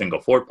just a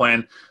single floor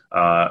plan.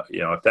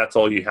 If that's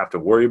all you have to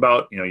worry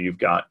about, you've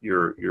got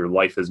your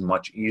life is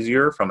much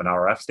easier from an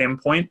RF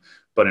standpoint.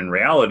 But in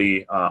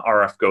reality,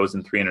 RF goes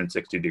in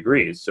 360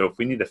 degrees. So if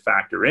we need to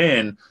factor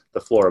in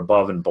the floor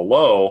above and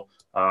below,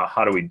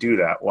 how do we do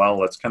that? Well,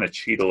 let's kind of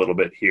cheat a little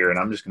bit here, and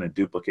I'm just going to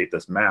duplicate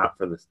this map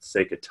for the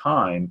sake of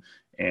time,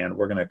 and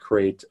we're going to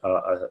create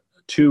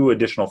two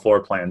additional floor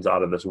plans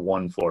out of this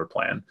one floor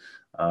plan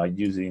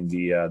using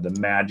the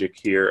magic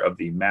here of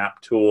the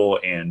map tool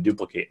and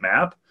duplicate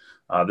map.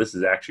 This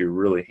is actually a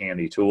really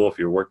handy tool if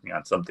you're working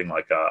on something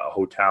like a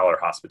hotel or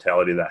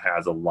hospitality that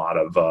has a lot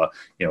of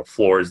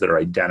floors that are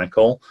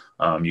identical.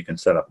 You can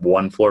set up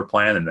one floor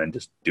plan and then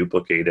just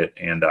duplicate it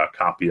and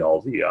copy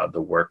all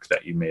the work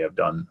that you may have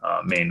done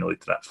manually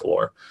to that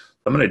floor.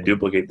 So I'm going to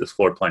duplicate this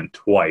floor plan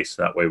twice.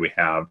 That way we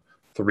have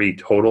 3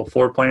 total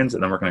floor plans,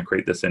 and then we're going to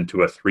create this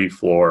into a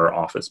 3-floor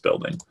office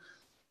building.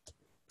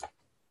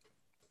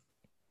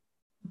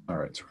 All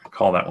right, so we're going to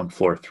call that one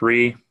floor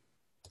 3.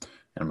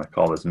 And I'm going to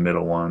call this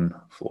middle one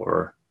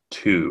floor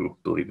 2,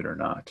 believe it or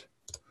not.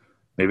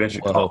 Maybe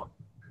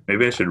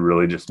I should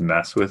really just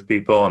mess with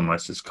people and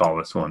let's just call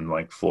this one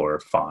like floor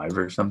 5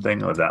 or something.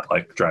 Would that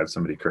like drive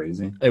somebody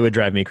crazy? It would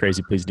drive me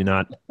crazy. Please do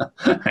not.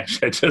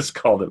 Actually, I just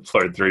called it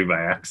floor 3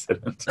 by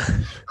accident.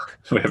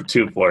 We have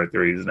 2 floor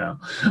 3s now.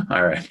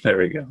 All right, there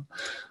we go.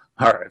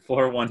 All right,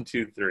 floor 1,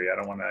 2, 3. I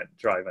don't want to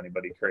drive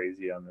anybody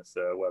crazy on this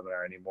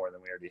webinar any more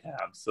than we already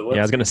have. So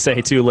I was going to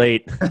say too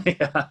late.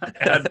 Yeah,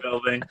 add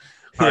building.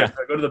 All right,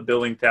 so I go to the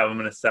building tab. I'm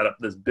going to set up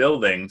this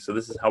building. So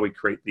this is how we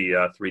create the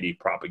 3D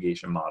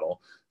propagation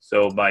model.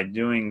 So by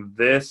doing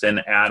this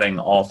and adding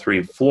all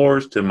 3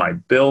 floors to my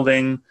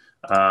building,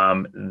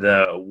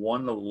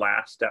 the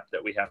last step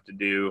that we have to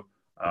do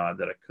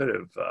that I could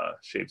have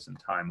shaved some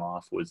time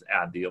off was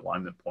add the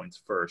alignment points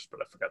first,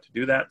 but I forgot to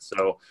do that.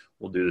 So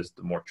we'll do this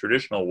the more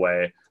traditional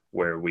way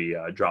where we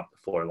drop the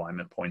floor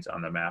alignment points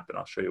on the map, and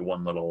I'll show you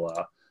one little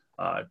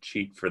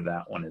cheat for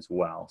that one as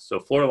well. So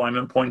floor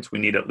alignment points, we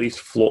need at least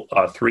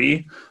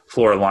 3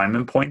 floor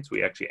alignment points.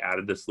 We actually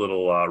added this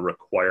little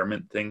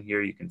requirement thing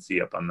here. You can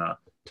see up on the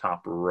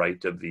top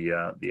right of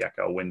the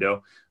Echo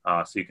window.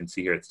 So you can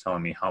see here it's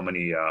telling me how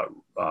many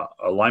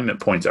alignment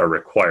points are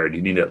required.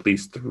 You need at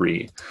least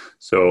 3.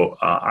 So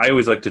I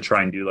always like to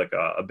try and do like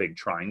a big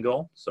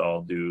triangle. So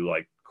I'll do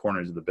like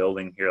corners of the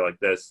building here like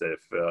this.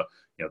 If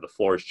the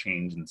floors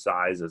change in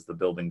size as the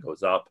building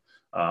goes up,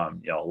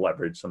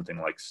 leverage something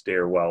like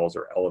stairwells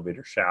or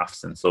elevator shafts,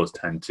 since those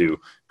tend to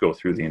go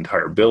through the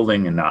entire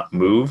building and not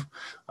move.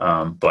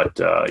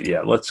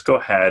 Yeah, let's go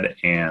ahead,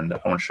 and I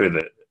want to show you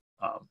that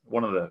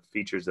one of the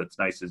features that's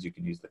nice is you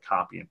can use the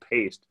copy and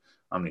paste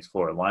on these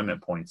floor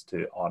alignment points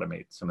to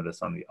automate some of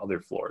this on the other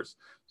floors.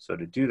 So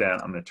to do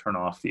that, I'm going to turn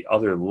off the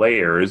other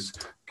layers,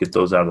 get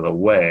those out of the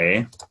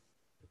way.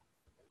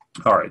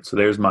 All right, so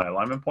there's my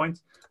alignment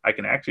points. I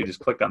can actually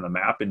just click on the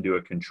map and do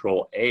a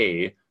Control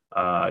A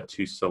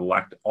to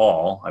select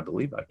all. I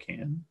believe I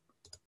can.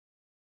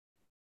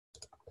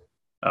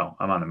 Oh,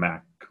 I'm on a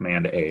Mac.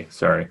 Command A,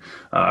 sorry.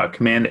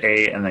 Command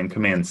A and then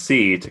Command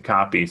C to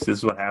copy. So this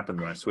is what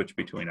happens when I switch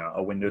between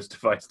a Windows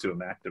device to a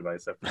Mac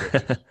device. I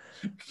forget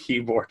which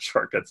keyboard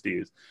shortcuts to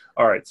use.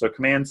 All right, so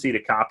Command C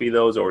to copy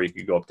those, or you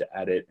could go up to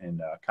Edit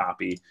and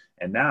copy.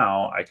 And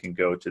now I can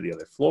go to the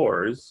other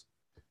floors.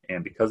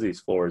 And because these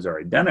floors are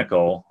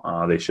identical,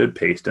 they should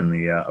paste in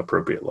the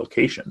appropriate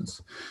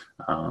locations.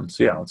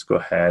 So yeah, let's go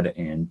ahead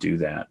and do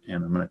that.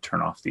 And I'm going to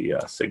turn off the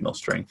signal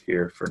strength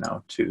here for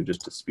now too,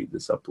 just to speed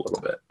this up a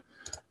little bit.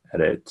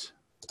 Edit,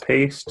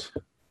 paste.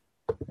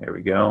 There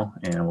we go.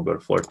 And we'll go to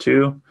floor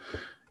 2.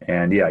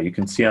 And yeah, you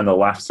can see on the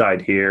left side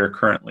here,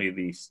 currently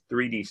the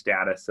 3D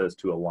status says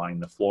to align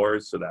the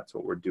floors. So that's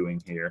what we're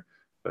doing here.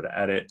 Go to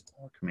Edit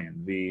or Command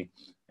V.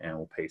 and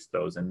we'll paste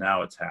those. And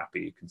now it's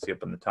happy. You can see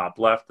up in the top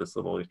left, this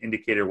little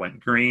indicator went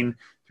green.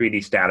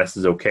 3D status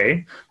is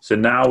okay. So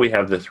now we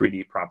have the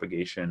 3D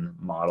propagation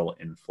model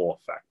in full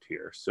effect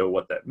here. So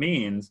what that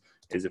means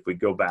is if we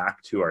go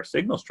back to our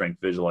signal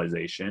strength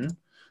visualization,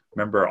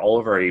 remember all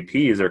of our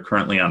APs are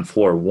currently on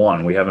floor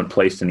 1. We haven't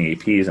placed any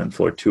APs on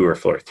floor 2 or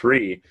floor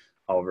 3.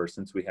 However,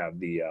 since we have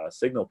the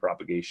signal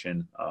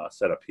propagation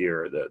set up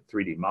here, the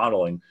 3D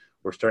modeling,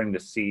 we're starting to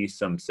see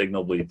some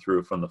signal bleed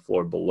through from the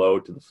floor below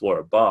to the floor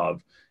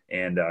above.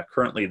 And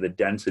currently the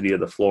density of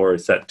the floor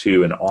is set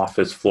to an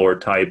office floor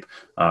type.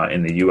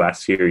 In the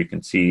US here, you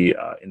can see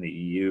in the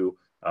EU,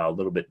 a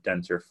little bit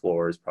denser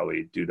floors,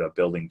 probably due to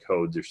building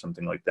codes or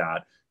something like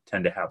that,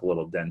 tend to have a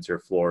little denser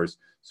floors.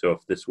 So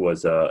if this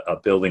was a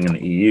building in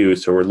the EU,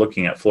 so we're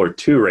looking at floor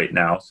 2 right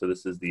now. So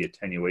this is the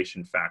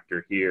attenuation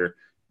factor here,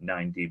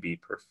 9 dB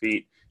per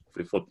feet. If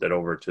we flip that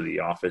over to the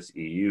office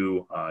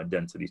EU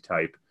density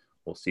type,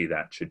 we'll see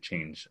that should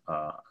change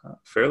a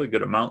fairly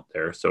good amount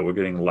there. So we're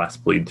getting less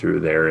bleed through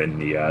there in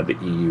the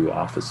EU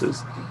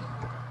offices.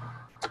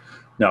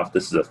 Now, if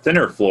this is a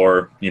thinner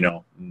floor,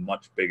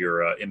 much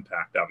bigger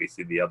impact,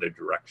 obviously the other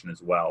direction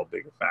as well,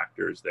 bigger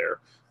factors there.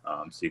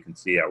 So you can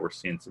see we're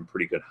seeing some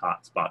pretty good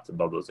hot spots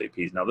above those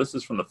APs. Now, this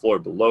is from the floor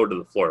below to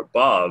the floor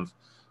above.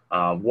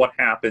 What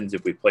happens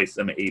if we place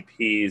some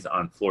APs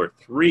on floor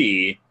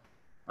 3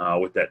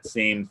 with that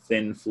same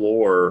thin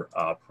floor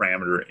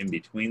parameter in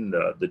between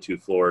the two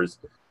floors?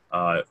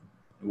 What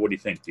do you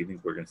think? Do you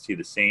think we're going to see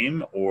the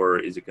same, or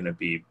is it going to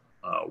be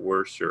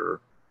worse or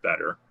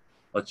better?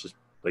 Let's just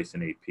place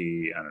an AP,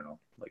 I don't know,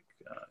 like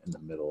in the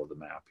middle of the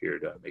map here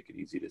to make it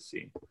easy to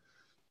see.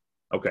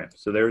 Okay,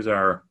 so there's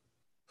our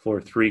floor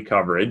 3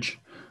 coverage.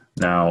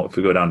 Now, if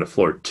we go down to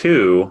floor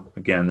 2,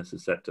 again, this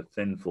is set to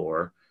thin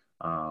floor.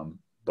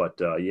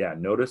 Yeah,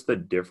 notice the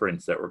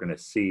difference that we're going to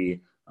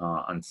see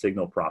on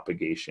signal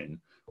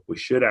propagation. We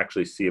should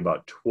actually see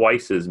about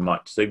twice as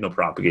much signal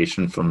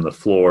propagation from the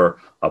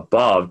floor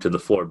above to the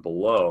floor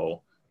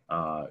below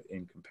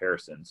in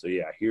comparison. So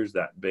yeah, here's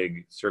that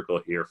big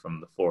circle here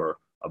from the floor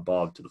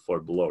above to the floor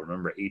below.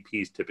 Remember,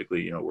 APs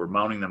typically, we're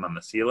mounting them on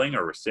the ceiling,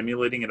 or we're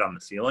simulating it on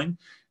the ceiling,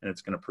 and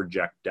it's going to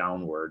project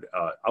downward,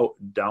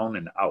 down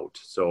and out.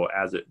 So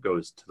as it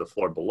goes to the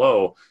floor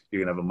below, you're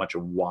going to have a much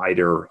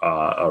wider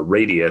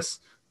radius,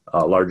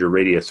 larger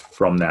radius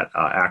from that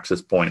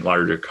access point,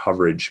 larger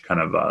coverage kind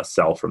of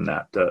cell from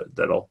that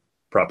that'll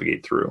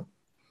propagate through.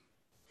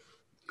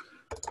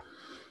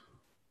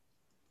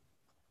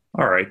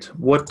 All right,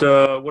 what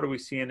are we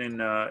seeing in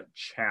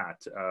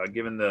chat?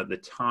 Given the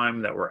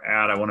time that we're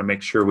at, I want to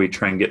make sure we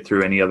try and get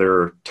through any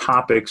other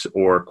topics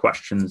or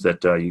questions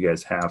that you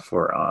guys have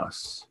for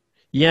us.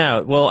 Yeah,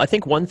 well, I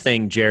think one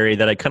thing, Jerry,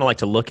 that I kind of like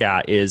to look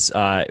at is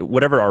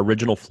whatever our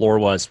original floor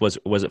was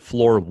it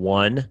floor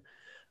 1?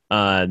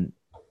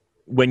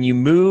 When you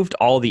moved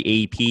all the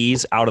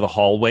APs out of the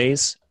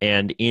hallways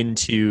and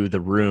into the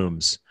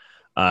rooms,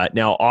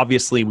 now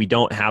obviously we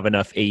don't have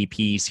enough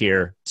APs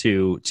here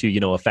to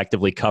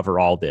effectively cover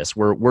all this.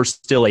 We're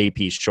still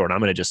APs short. I'm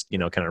going to just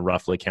kind of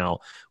roughly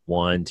count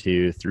 1,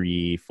 2,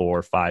 3,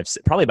 4, 5,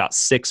 6, probably about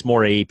 6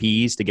 more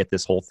APs to get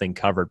this whole thing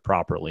covered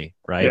properly,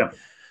 right?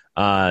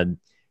 Yeah.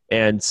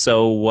 And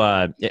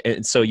so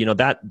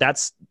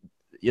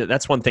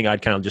that's one thing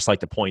I'd kind of just like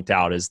to point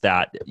out is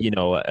that,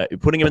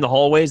 putting them in the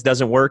hallways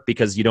doesn't work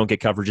because you don't get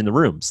coverage in the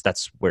rooms.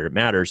 That's where it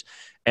matters.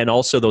 And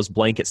also those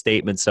blanket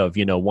statements of,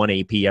 1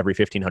 AP every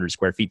 1,500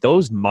 square feet,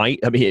 those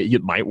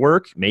it might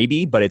work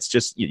maybe, but it's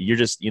just, you're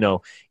just,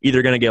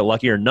 either going to get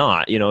lucky or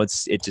not.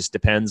 It just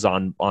depends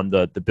on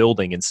the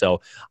building. And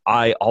so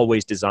I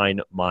always design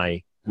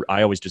my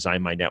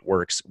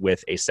networks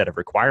with a set of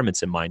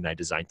requirements in mind, and I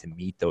design to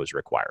meet those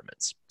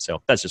requirements.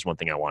 So that's just one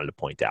thing I wanted to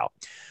point out.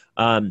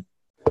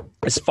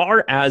 As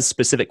far as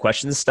specific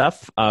questions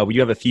stuff, we do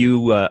have a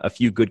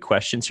few good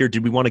questions here.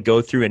 Did we want to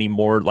go through any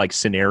more like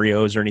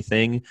scenarios or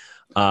anything,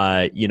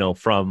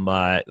 from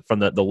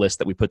the list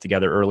that we put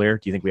together earlier?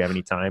 Do you think we have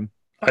any time?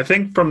 I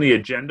think from the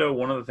agenda,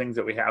 one of the things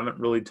that we haven't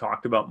really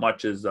talked about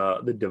much is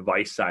the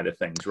device side of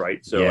things,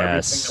 right? So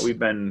Everything that we've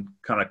been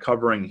kind of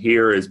covering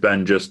here has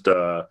been just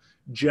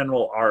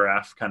general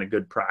RF kind of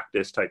good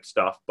practice type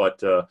stuff.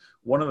 But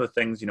one of the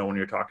things, when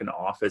you're talking to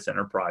office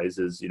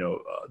enterprises,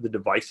 the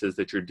devices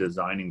that you're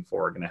designing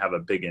for are going to have a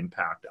big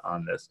impact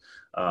on this.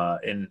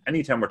 And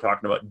anytime we're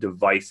talking about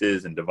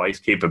devices and device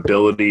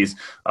capabilities,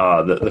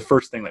 the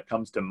first thing that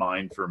comes to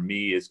mind for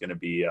me is going to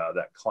be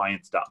that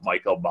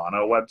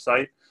clients.mikealbano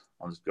website.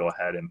 I'll just go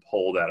ahead and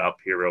pull that up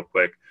here real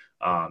quick.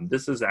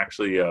 This is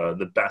actually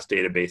the best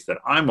database that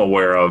I'm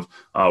aware of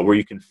where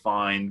you can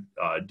find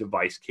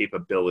device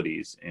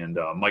capabilities. And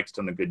Mike's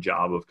done a good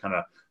job of kind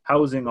of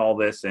housing all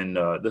this. And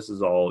this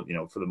is all,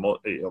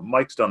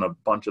 Mike's done a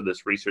bunch of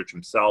this research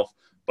himself,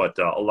 but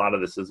a lot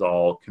of this is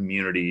all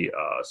community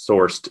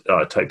sourced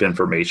type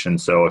information.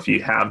 So if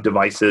you have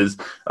devices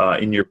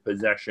in your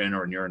possession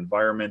or in your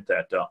environment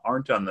that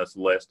aren't on this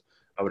list,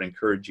 I would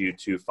encourage you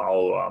to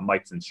follow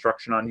Mike's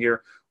instruction on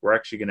here. We're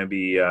actually going to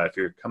be, if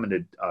you're coming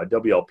to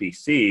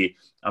WLPC,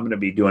 I'm going to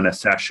be doing a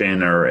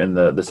session, or in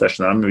the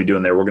session that I'm going to be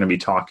doing there, we're going to be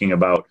talking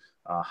about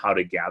how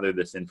to gather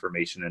this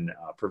information and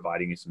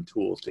providing you some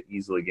tools to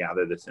easily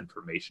gather this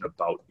information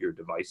about your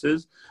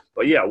devices.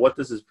 But yeah, what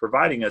this is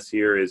providing us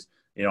here is,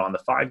 on the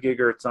 5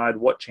 gigahertz side,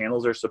 what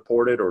channels are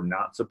supported or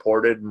not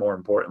supported, more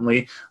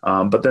importantly,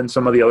 but then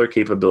some of the other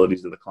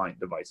capabilities of the client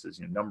devices,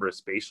 number of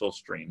spatial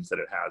streams that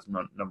it has,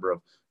 number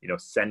of,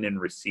 send and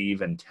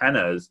receive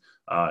antennas,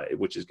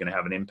 which is going to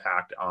have an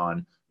impact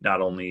on not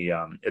only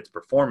its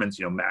performance,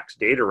 max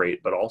data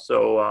rate, but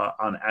also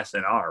on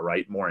SNR,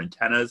 right? More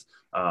antennas,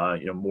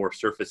 more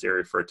surface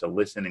area for it to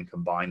listen and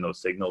combine those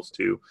signals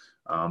to.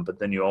 But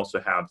then you also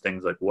have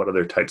things like, what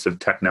other types of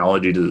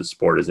technology does it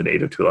support? Is it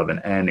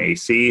 802.11n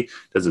AC?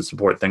 Does it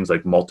support things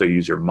like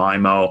multi-user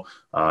MIMO,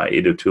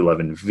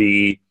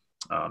 802.11v?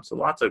 So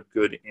lots of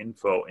good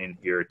info in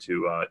here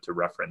to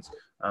reference.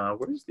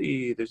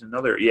 There's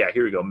another, yeah,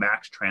 here we go,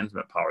 max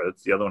transmit power.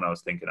 That's the other one I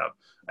was thinking of.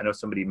 I know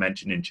somebody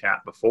mentioned in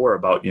chat before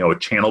about,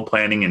 channel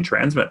planning and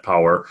transmit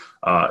power,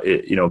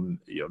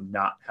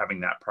 not having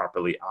that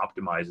properly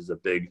optimized is a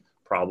big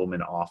problem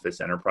in office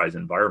enterprise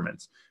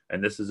environments.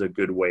 And this is a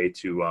good way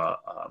to,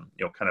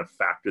 kind of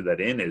factor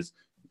that in, is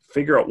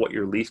figure out what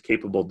your least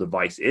capable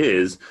device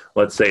is.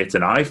 Let's say it's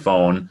an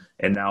iPhone,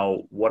 and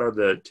now what are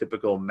the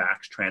typical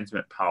max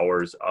transmit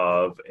powers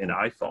of an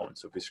iPhone?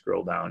 So if we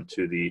scroll down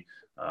to the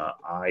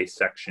I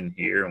section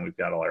here, and we've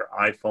got all our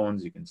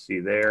iPhones, you can see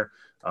there.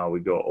 We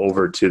go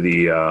over to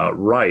the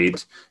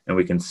right, and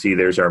we can see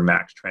there's our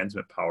max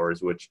transmit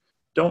powers, which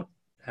don't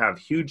have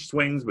huge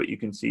swings, but you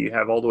can see you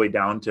have all the way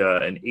down to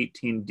an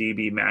 18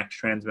 dB max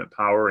transmit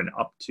power and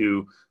up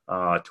to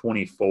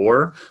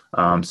 24.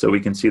 So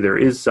we can see there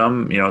is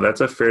some,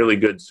 that's a fairly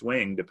good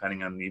swing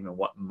depending on even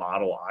what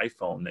model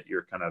iPhone that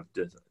you're kind of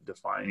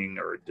defining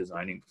or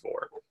designing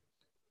for.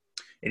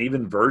 And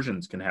even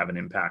versions can have an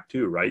impact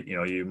too, right?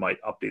 You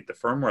might update the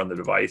firmware on the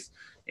device,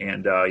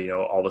 and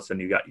all of a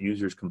sudden you got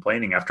users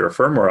complaining after a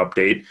firmware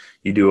update.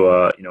 You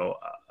do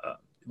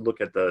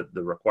look at the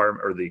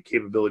requirement or the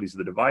capabilities of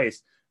the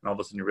device, and all of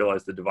a sudden you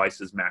realize the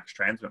device's max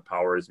transmit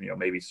power is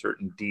maybe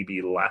certain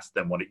dB less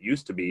than what it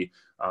used to be,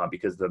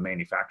 because the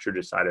manufacturer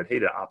decided, hey,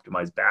 to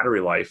optimize battery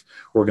life,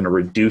 we're going to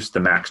reduce the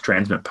max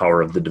transmit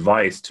power of the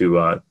device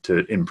to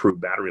improve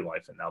battery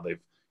life, and now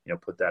they've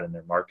put that in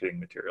their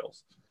marketing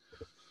materials.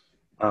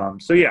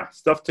 So yeah,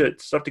 stuff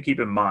to keep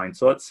in mind.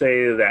 So let's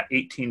say that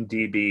 18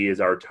 dB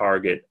is our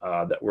target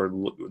that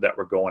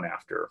we're going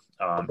after.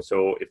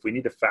 So if we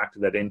need to factor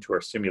that into our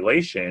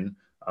simulation,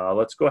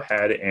 let's go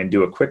ahead and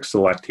do a quick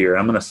select here.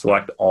 I'm going to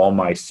select all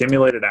my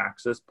simulated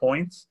access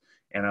points,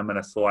 and I'm going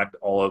to select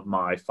all of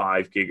my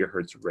 5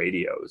 gigahertz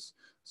radios.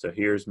 So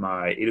here's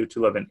my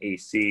 802.11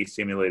 AC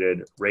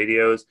simulated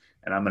radios,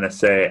 and I'm going to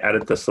say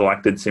edit the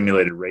selected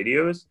simulated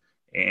radios.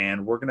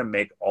 And we're going to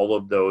make all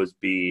of those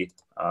be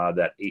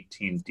that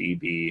 18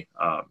 dB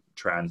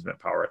transmit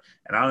power.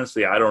 And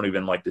honestly, I don't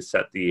even like to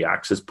set the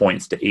access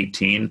points to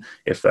 18.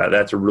 If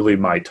that's really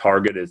my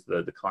target, is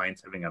the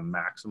client's having a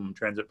maximum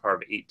transmit power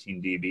of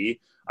 18 dB.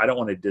 I don't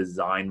want to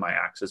design my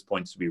access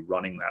points to be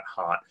running that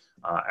hot.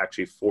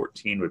 Actually,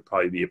 14 would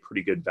probably be a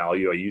pretty good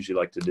value. I usually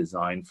like to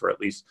design for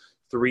at least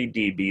 3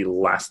 dB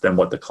less than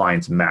what the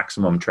client's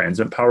maximum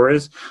transmit power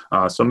is.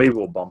 So maybe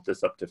we'll bump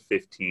this up to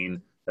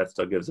 15. That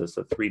still gives us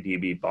a 3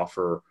 dB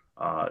buffer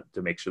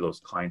to make sure those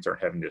clients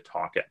aren't having to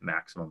talk at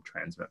maximum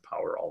transmit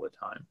power all the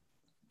time.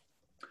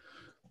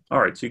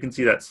 All right, so you can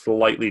see that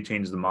slightly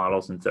changed the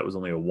model, since that was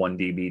only a 1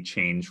 dB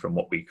change from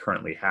what we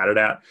currently had it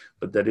at,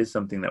 but that is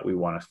something that we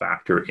want to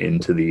factor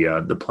into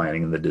the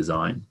planning and the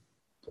design.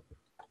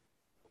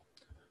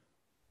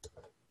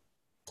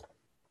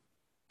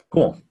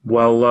 Cool.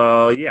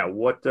 Well, yeah,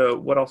 what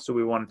else do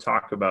we want to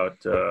talk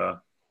about?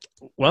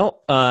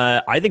 Well,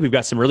 I think we've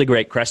got some really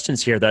great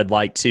questions here that I'd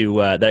like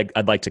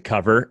to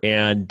cover,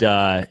 and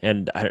I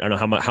don't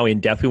know how in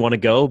depth we want to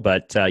go,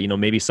 but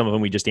maybe some of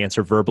them we just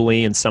answer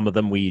verbally, and some of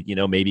them we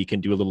maybe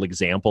can do a little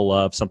example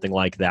of something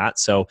like that.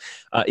 So,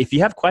 if you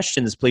have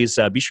questions, please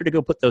be sure to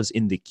go put those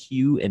in the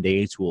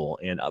Q&A tool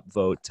and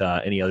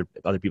upvote any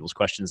other people's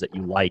questions that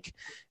you like,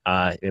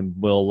 and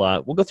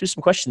we'll go through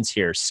some questions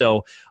here.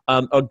 So,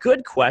 a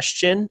good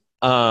question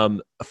from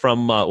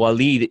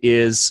Waleed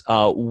is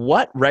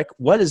what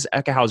is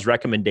Ekahau's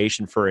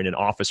recommendation for in an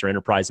office or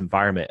enterprise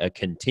environment? A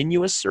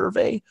continuous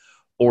survey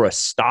or a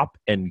stop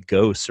and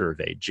go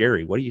survey?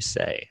 Jerry, what do you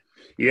say?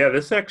 Yeah,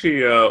 this actually,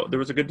 there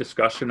was a good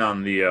discussion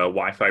on the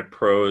Wi-Fi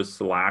Pros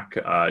Slack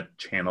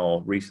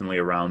channel recently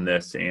around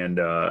this, and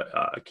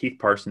Keith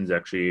Parsons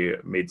actually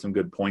made some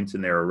good points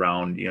in there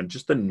around,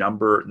 just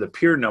the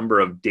pure number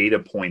of data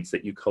points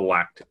that you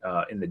collect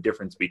in the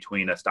difference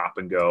between a stop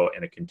and go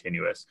and a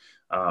continuous.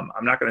 I'm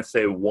not going to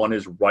say one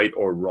is right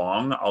or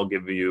wrong. I'll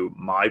give you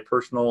my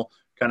personal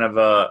kind of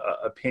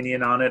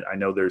opinion on it. I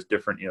know there's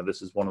different,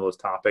 this is one of those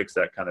topics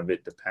that kind of,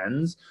 it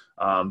depends.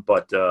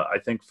 But I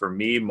think for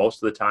me,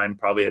 most of the time,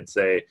 probably I'd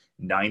say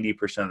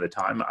 90% of the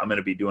time, I'm going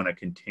to be doing a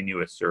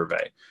continuous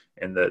survey.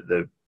 And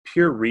the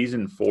pure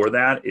reason for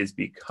that is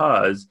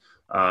because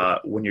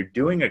when you're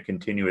doing a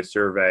continuous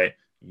survey,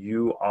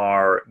 you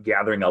are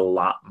gathering a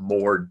lot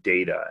more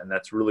data. And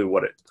that's really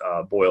what it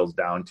boils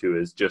down to,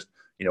 is just,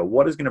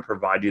 what is going to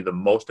provide you the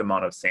most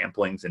amount of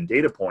samplings and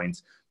data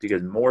points,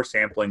 because more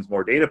samplings,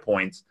 more data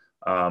points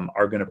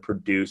are going to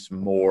produce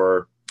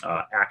more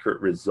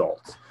accurate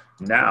results.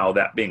 Now,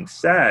 that being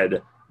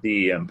said,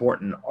 the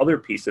important other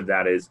piece of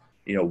that is,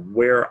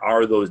 where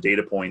are those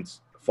data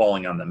points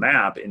falling on the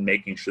map, and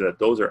making sure that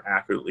those are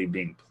accurately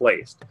being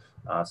placed.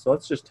 So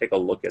let's just take a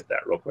look at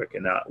that real quick.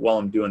 And while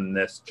I'm doing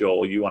this,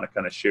 Joel, you want to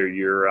kind of share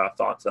your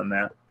thoughts on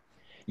that?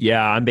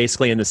 Yeah, I'm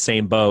basically in the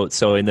same boat.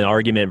 So in the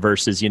argument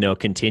versus,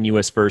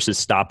 continuous versus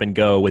stop and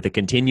go, with a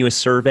continuous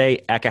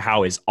survey,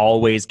 Ekahau is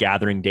always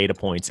gathering data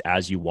points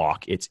as you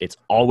walk. It's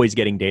always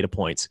getting data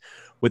points.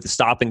 With the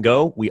stop and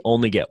go, we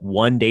only get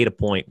one data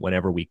point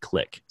whenever we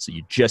click. So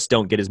you just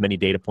don't get as many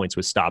data points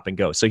with stop and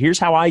go. So here's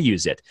how I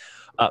use it.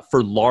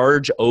 For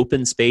large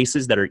open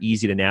spaces that are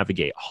easy to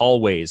navigate,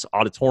 hallways,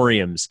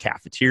 auditoriums,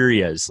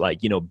 cafeterias,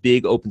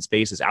 big open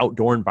spaces,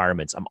 outdoor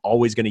environments, I'm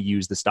always going to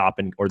use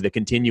the or the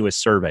continuous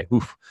survey.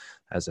 Oof,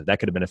 that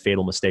could have been a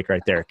fatal mistake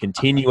right there.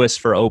 Continuous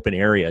for open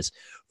areas.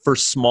 For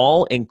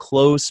small and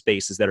closed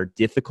spaces that are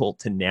difficult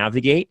to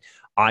navigate,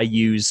 I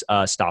use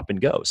stop and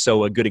go.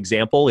 So a good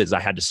example is I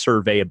had to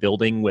survey a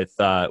building with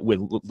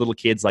little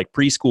kids, like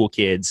preschool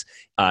kids,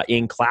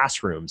 in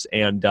classrooms.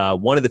 And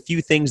one of the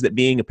few things that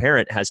being a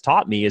parent has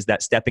taught me is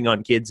that stepping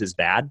on kids is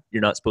bad.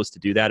 You're not supposed to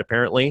do that,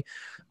 apparently.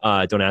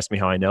 Don't ask me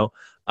how I know.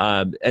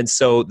 And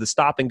so the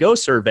stop and go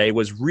survey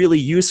was really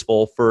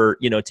useful for,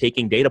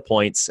 taking data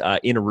points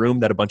in a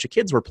room that a bunch of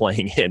kids were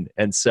playing in.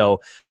 And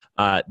so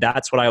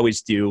that's what I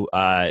always do.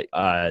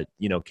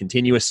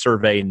 Continuous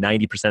survey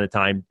 90% of the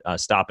time,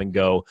 stop and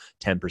go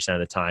 10% of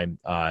the time.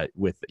 I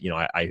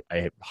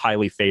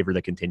highly favor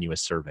the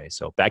continuous survey.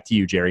 So back to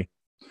you, Jerry.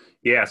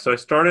 Yeah, so I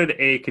started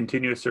a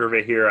continuous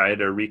survey here. I had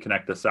to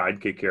reconnect the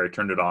Sidekick here. I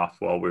turned it off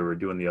while we were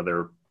doing the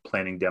other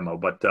planning demo.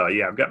 But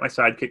yeah, I've got my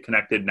Sidekick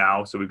connected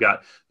now. So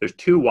there's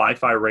 2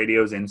 Wi-Fi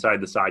radios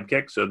inside the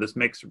Sidekick. So this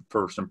makes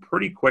for some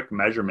pretty quick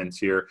measurements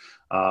here.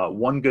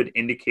 One good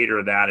indicator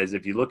of that is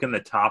if you look in the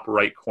top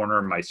right corner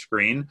of my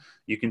screen,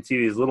 you can see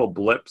these little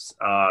blips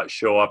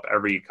show up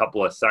every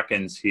couple of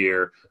seconds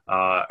here.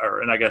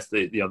 And I guess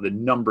the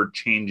number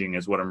changing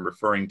is what I'm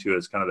referring to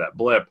as kind of that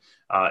blip.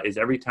 Is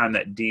every time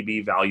that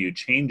dB value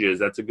changes,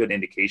 that's a good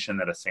indication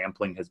that a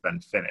sampling has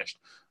been finished.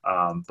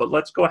 But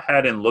let's go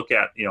ahead and look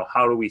at,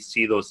 how do we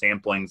see those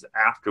samplings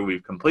after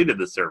we've completed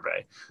the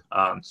survey?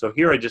 So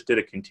here I just did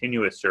a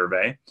continuous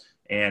survey.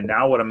 And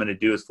now what I'm going to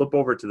do is flip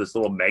over to this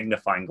little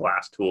magnifying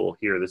glass tool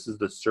here. This is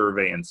the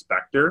survey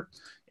inspector.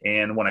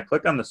 And when I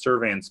click on the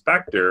survey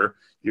inspector,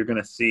 you're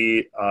going to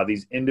see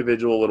these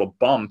individual little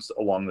bumps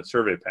along the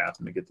survey path.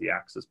 Let me get the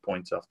axis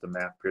points off the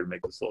map here to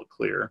make this a little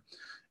clearer.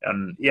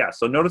 And yeah,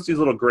 so notice these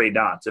little gray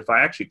dots. If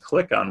I actually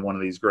click on one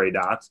of these gray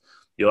dots,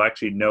 you'll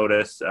actually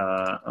notice,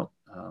 well,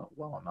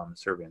 I'm on the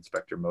survey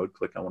inspector mode,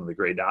 click on one of the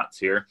gray dots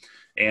here.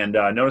 And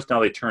notice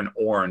now they turn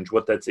orange.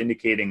 What that's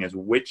indicating is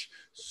which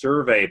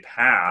survey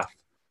path,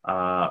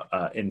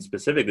 and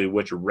specifically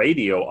which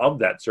radio of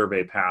that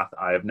survey path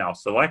I have now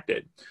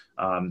selected.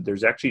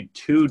 There's actually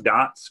 2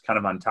 dots kind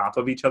of on top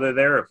of each other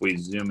there. If we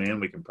zoom in,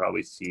 we can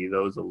probably see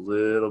those a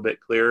little bit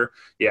clearer.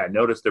 Yeah,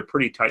 notice they're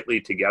pretty tightly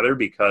together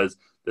because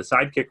the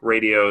Sidekick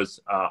radios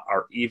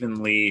are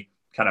evenly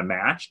kind of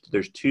matched.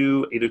 There's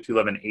 2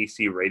 802.11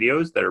 AC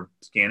radios that are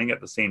scanning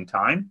at the same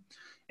time.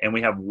 And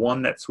we have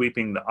one that's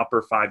sweeping the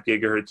upper 5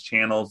 gigahertz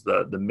channels,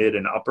 the mid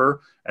and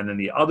upper. And then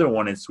the other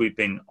one is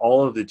sweeping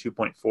all of the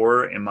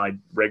 2.4 in my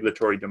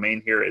regulatory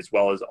domain here, as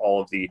well as all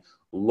of the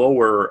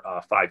lower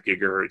 5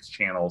 gigahertz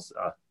channels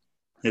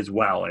as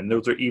well. And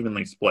those are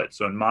evenly split.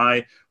 So in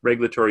my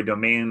regulatory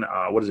domain,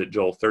 what is it,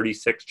 Joel?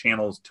 36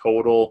 channels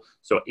total.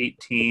 So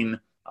 18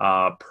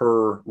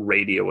 per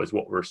radio is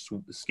what we're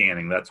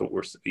scanning. That's what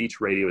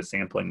each radio is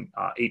sampling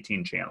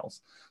 18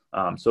 channels.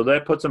 So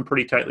that puts them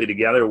pretty tightly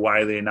together. Why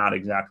are they not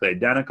exactly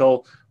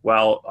identical?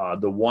 Well,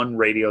 the one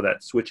radio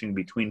that's switching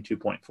between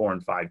 2.4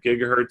 and 5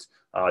 gigahertz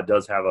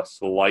does have a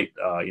slight,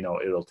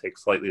 it'll take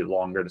slightly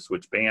longer to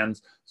switch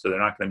bands. So they're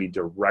not going to be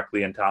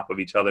directly on top of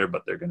each other,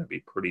 but they're going to be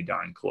pretty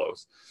darn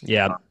close.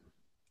 Yeah.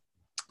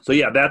 So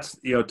yeah, that's,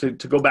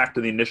 to go back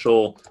to the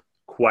initial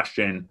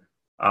question,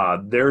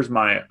 there's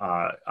my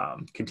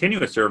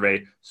continuous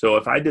survey. So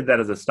if I did that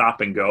as a stop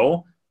and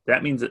go,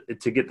 that means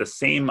that to get the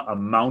same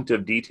amount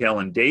of detail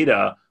and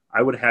data,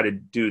 I would have had to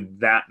do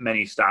that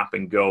many stop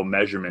and go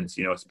measurements,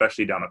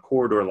 especially down a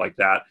corridor like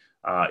that.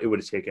 It would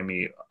have taken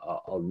me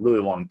a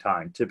really long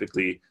time.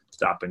 Typically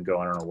stop and go,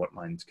 I don't know what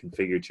mine's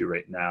configured to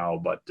right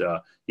now, but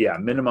yeah,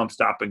 minimum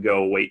stop and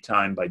go wait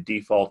time by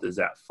default is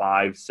at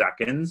 5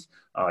 seconds.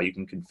 You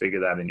can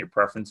configure that in your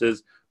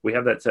preferences. We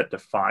have that set to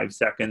 5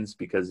 seconds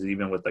because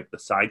even with like the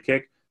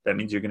Sidekick, that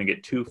means you're going to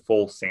get 2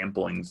 full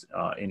samplings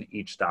in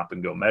each stop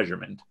and go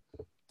measurement.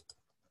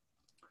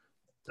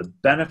 The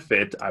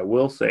benefit I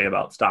will say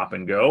about stop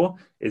and go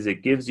is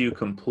it gives you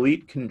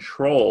complete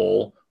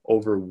control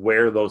over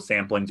where those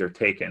samplings are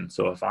taken.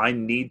 So if I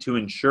need to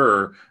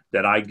ensure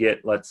that I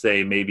get, let's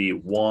say, maybe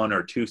 1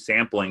 or 2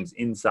 samplings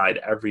inside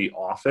every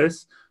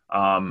office,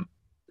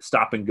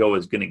 Stop and Go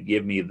is going to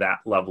give me that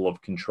level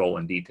of control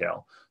and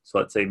detail. So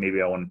let's say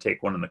maybe I want to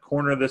take one in the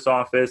corner of this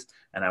office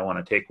and I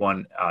want to take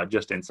one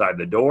just inside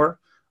the door.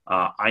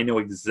 I know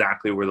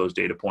exactly where those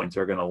data points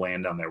are going to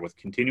land on there. With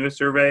continuous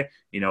survey,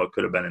 it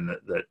could have been in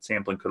the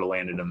sampling could have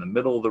landed in the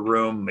middle of the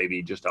room,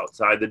 maybe just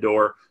outside the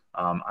door.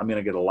 I'm going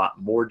to get a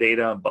lot more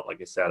data, but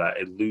like I said,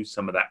 I lose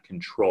some of that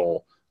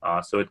control.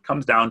 So it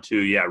comes down to,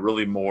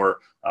 really more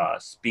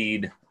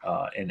speed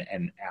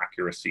and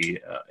accuracy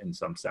in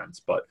some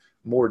sense, but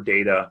more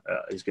data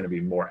is going to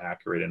be more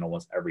accurate in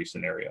almost every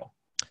scenario.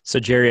 So,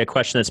 Jerry, a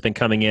question that's been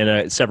coming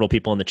in, several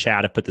people in the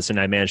chat have put this in.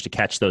 I managed to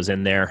catch those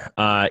in there.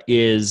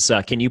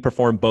 Can you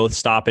perform both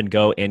stop and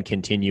go and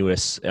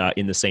continuous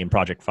in the same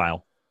project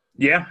file?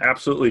 Yeah,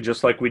 absolutely.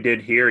 Just like we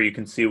did here, you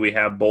can see we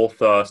have both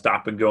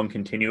stop and go and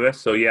continuous.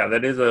 So yeah,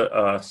 that is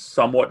a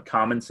somewhat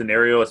common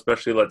scenario,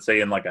 especially let's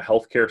say in like a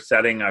healthcare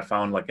setting. I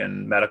found like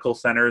in medical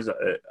centers, I'll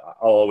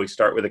always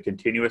start with a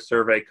continuous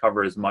survey,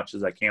 cover as much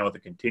as I can with a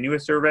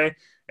continuous survey.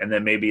 And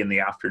then maybe in the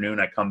afternoon,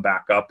 I come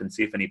back up and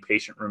see if any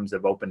patient rooms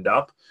have opened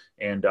up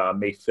and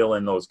may fill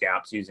in those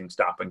gaps using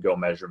stop and go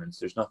measurements.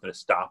 There's nothing to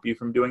stop you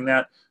from doing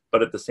that.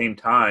 But at the same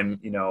time,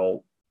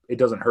 it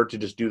doesn't hurt to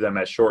just do them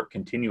as short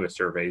continuous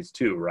surveys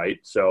too, right?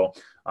 So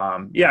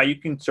you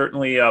can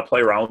certainly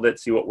play around with it,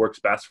 see what works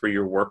best for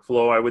your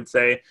workflow, I would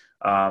say.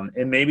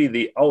 And maybe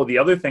the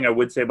other thing I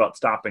would say about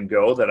stop and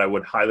go that I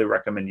would highly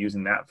recommend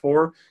using that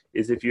for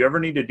is if you ever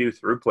need to do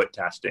throughput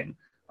testing.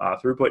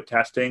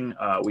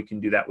 We can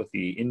do that with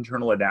the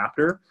internal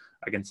adapter.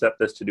 I can set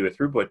this to do a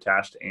throughput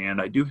test,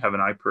 and I do have an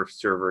iPerf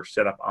server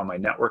set up on my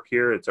network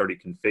here. It's already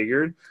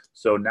configured.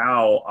 So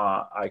now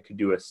I could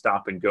do a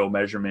stop and go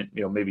measurement,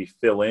 maybe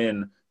fill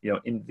in,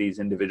 in these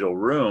individual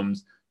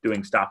rooms,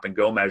 doing stop and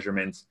go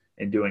measurements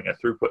and doing a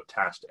throughput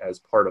test as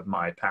part of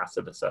my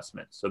passive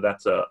assessment. So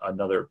that's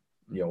another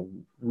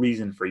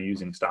reason for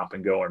using stop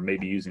and go, or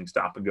maybe using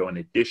stop and go in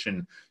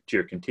addition to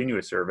your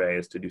continuous survey,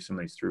 is to do some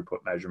of these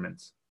throughput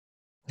measurements.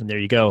 And there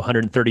you go,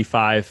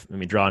 135. Let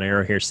me draw an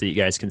arrow here so you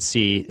guys can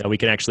see. We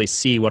can actually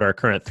see what our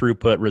current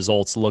throughput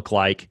results look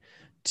like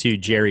to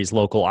Jerry's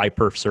local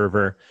iPerf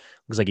server.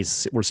 Looks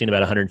like we're seeing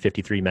about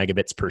 153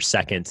 megabits per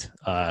second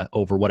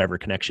over whatever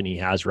connection he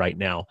has right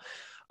now.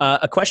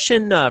 A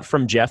question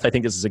from Jeff, I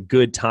think this is a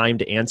good time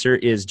to answer,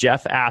 is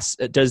Jeff asks,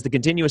 does the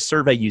continuous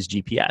survey use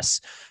GPS?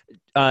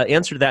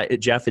 Answer to that,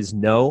 Jeff, is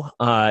no.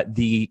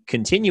 The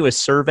continuous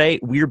survey,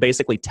 we're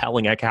basically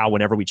telling Ekahau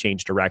whenever we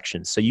change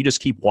directions. So you just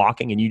keep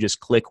walking and you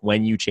just click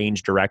when you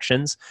change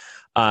directions.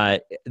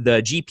 The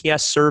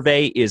GPS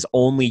survey is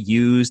only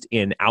used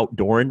in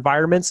outdoor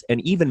environments. And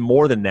even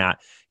more than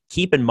that,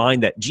 keep in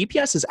mind that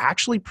GPS is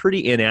actually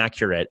pretty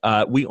inaccurate.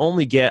 We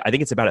only get, I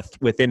think it's about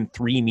within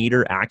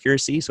 3-meter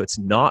accuracy, so it's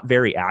not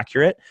very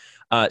accurate.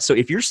 So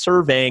if you're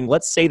surveying,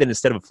 let's say that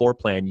instead of a floor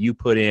plan, you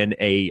put in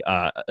a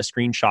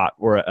screenshot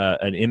or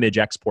an image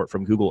export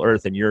from Google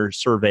Earth, and you're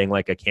surveying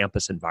like a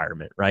campus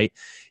environment, right?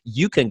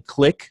 You can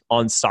click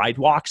on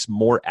sidewalks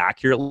more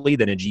accurately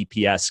than a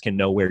GPS can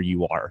know where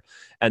you are.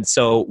 And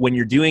so when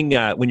you're doing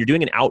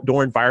an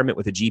outdoor environment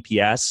with a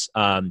GPS,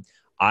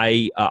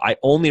 I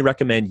only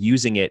recommend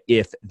using it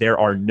if there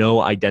are no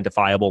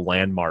identifiable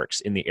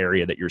landmarks in the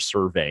area that you're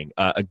surveying.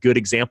 A good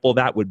example of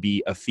that would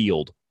be a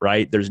field,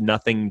 right? There's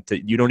nothing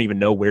you don't even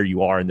know where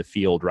you are in the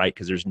field, right?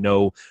 Because there's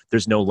no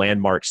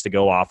landmarks to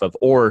go off of.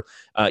 Or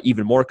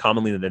even more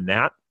commonly than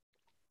that,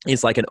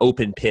 it's like an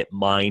open pit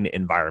mine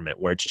environment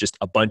where it's just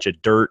a bunch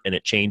of dirt and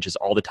it changes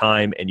all the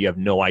time and you have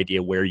no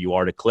idea where you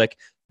are to click.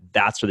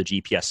 That's where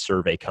the GPS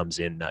survey comes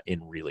in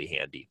really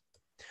handy.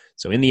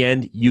 So in the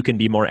end, you can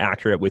be more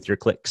accurate with your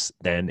clicks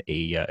than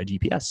a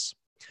GPS.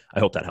 I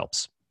hope that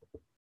helps.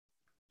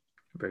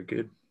 Very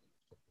good.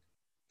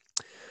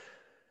 Are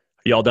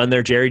you all done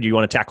there, Jerry? Do you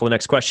want to tackle the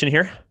next question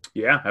here?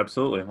 Yeah,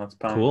 absolutely. Let's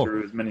pound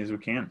through as many as we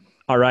can.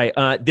 All right.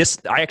 I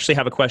actually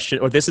have a question,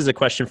 or this is a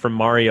question from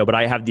Mario, but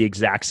I have the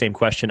exact same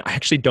question. I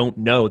actually don't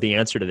know the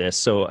answer to this.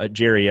 So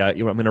Jerry, I'm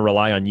going to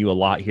rely on you a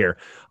lot here.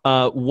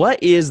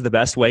 What is the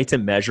best way to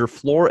measure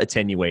floor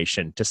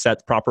attenuation, to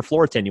set proper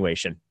floor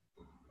attenuation?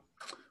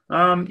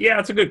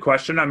 It's a good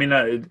question. I mean,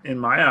 in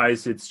my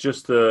eyes, it's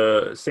just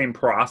the same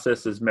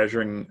process as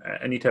measuring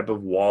any type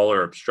of wall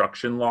or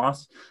obstruction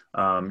loss.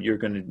 You're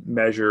going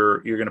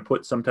to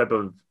put some type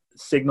of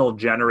signal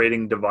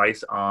generating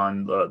device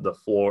on the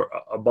floor,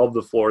 above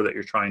the floor that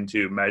you're trying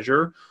to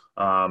measure.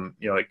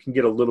 It can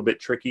get a little bit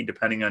tricky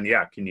depending on,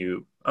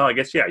 you'll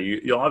obviously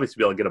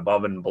be able to get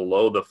above and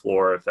below the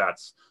floor if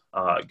that's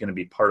going to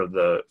be part of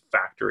the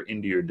factor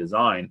into your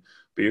design.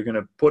 But you're going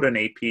to put an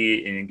AP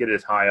and get it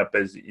as high up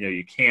as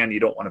you can. You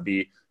don't want to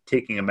be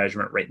taking a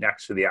measurement right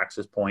next to the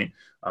access point.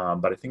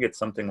 But I think it's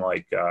something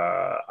like,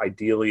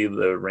 ideally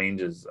the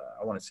range is,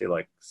 I want to say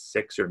like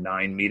 6 or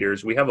 9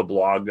 meters. We have a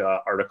blog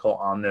article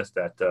on this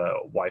that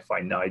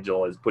Wi-Fi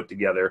Nigel has put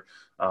together.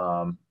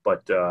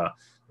 But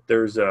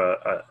there's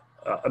a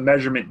a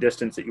measurement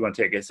distance that you want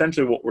to take.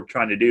 Essentially what we're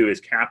trying to do is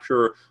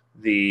capture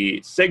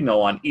the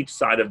signal on each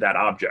side of that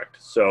object.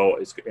 So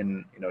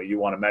you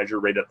want to measure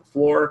right at the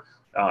floor.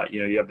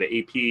 You have the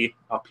AP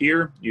up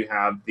here. You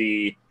have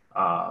the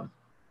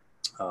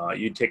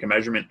you take a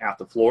measurement at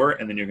the floor,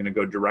 and then you're going to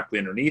go directly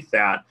underneath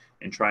that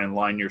and try and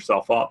line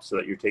yourself up so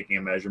that you're taking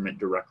a measurement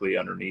directly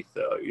underneath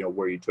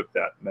where you took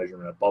that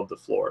measurement above the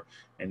floor.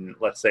 And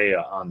let's say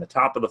on the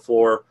top of the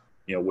floor,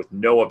 with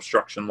no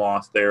obstruction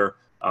loss there,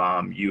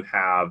 you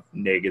have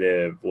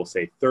negative, we'll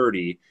say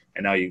 30,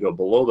 and now you go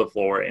below the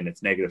floor and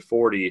it's negative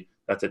 40.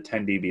 That's a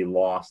 10 dB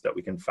loss that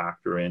we can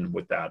factor in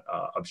with that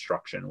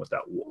obstruction with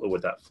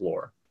that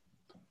floor.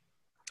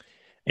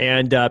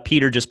 And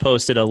Peter just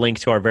posted a link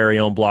to our very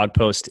own blog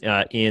post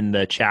in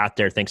the chat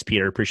there. Thanks,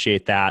 Peter.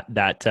 Appreciate that.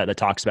 That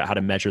talks about how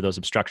to measure those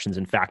obstructions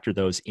and factor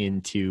those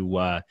into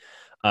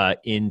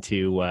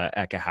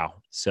Ekahau.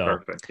 So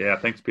perfect. Yeah,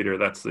 thanks, Peter.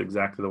 That's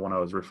exactly the one I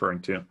was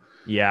referring to.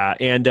 Yeah,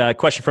 and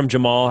question from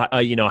Jamal.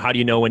 How do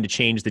you know when to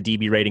change the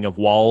dB rating of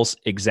walls?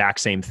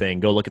 Exact same thing.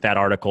 Go look at that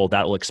article.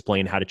 That will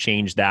explain how to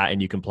change that,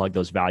 and you can plug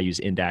those values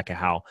into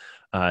Ekahau.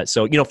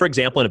 So, for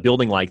example, in a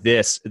building like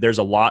this, there's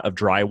a lot of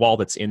drywall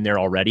that's in there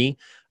already.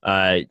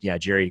 Yeah,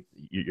 Jerry,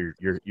 you're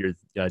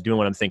doing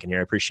what I'm thinking here.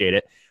 I appreciate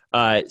it.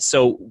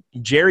 So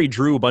Jerry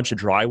drew a bunch of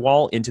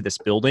drywall into this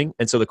building.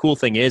 And so the cool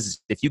thing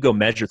is if you go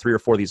measure 3 or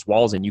 4 of these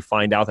walls and you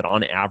find out that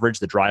on average,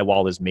 the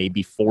drywall is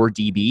maybe 4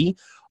 dB,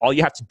 all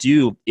you have to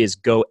do is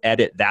go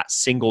edit that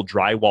single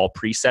drywall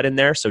preset in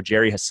there. So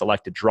Jerry has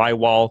selected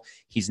drywall.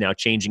 He's now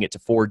changing it to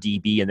 4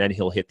 dB, and then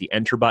he'll hit the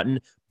enter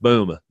button.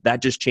 Boom.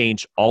 That just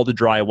changed all the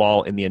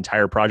drywall in the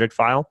entire project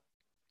file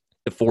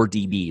to 4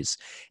 dBs.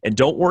 And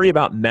don't worry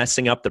about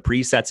messing up the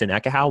presets in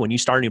Ekahau. When you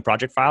start a new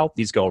project file,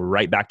 these go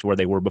right back to where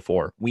they were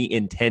before. We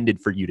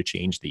intended for you to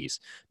change these.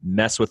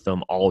 Mess with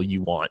them all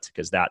you want,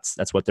 because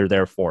that's what they're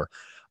there for.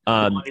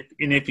 And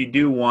if you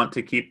do want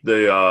to keep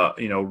the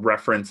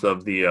reference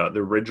of the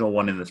original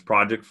one in this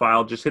project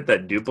file, just hit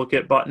that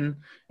duplicate button,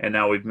 and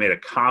now we've made a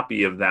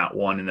copy of that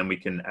one, and then we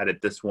can edit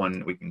this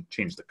one. We can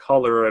change the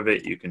color of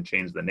it. You can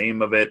change the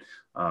name of it,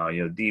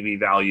 dB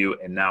value,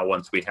 and now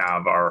once we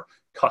have our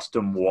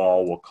custom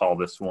wall, we'll call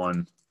this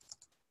one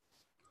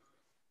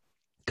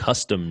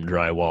custom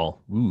drywall.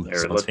 Ooh, that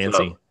sounds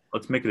fancy.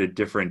 Let's make it a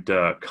different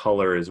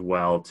color as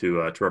well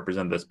to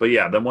represent this. But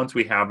yeah, then once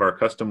we have our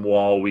custom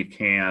wall, we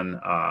can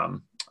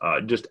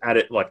just add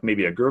it like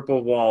maybe a group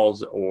of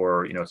walls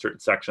or a certain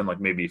section, like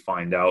maybe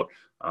find out.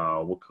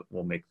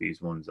 We'll make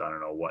these ones, I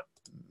don't know what,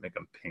 make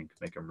them pink,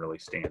 make them really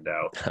stand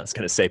out. I was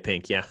gonna say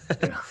pink, yeah.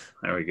 Yeah,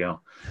 there we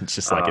go. It's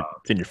just like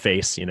it's in your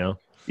face,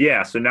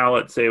 Yeah, so now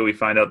let's say we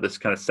find out this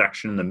kind of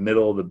section in the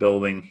middle of the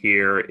building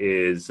here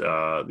is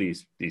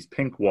these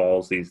pink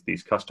walls,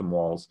 these custom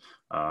walls.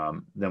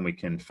 Then we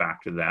can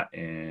factor that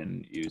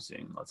in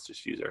using, let's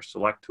just use our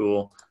select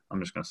tool. I'm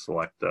just going to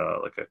select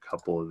like a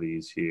couple of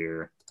these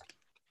here.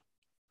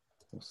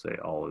 We'll say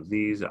all of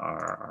these are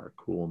our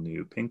cool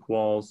new pink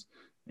walls.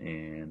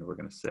 And we're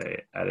going to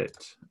say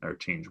edit or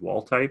change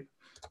wall type.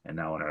 And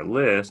now in our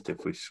list,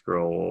 if we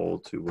scroll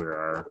to where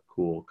our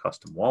cool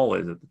custom wall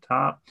is at the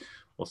top,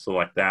 we'll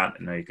select that,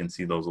 and now you can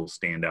see those will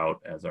stand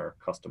out as our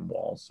custom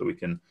walls. So we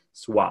can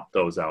swap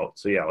those out.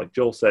 So yeah, like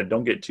Joel said,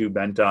 don't get too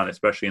bent on,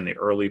 especially in the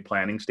early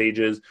planning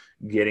stages,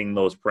 getting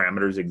those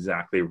parameters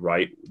exactly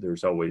right.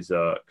 There's always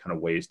kind of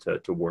ways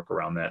to work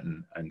around that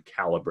and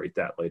calibrate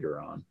that later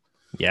on.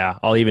 Yeah,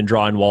 I'll even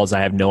draw in walls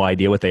I have no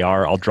idea what they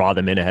are. I'll draw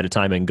them in ahead of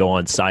time and go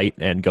on site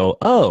and go,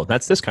 oh,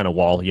 that's this kind of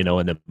wall,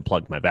 and then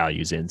plug my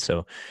values in.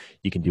 So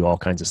you can do all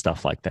kinds of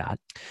stuff like that.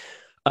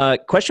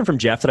 Question from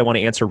Jeff that I want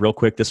to answer real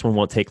quick. This one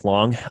won't take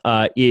long.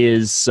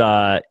 Is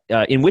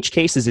in which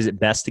cases is it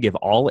best to give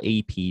all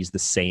APs the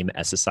same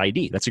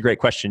SSID? That's a great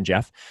question,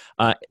 Jeff.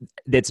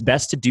 It's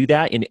best to do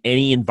that in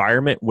any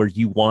environment where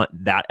you want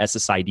that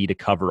SSID to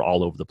cover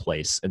all over the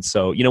place. And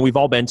so, we've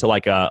all been to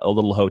like a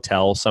little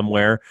hotel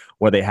somewhere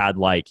where they had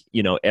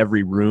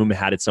every room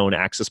had its own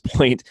access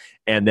point,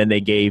 and then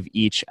they gave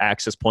each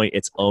access point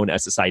its own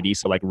SSID.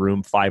 So like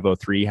room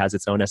 503 has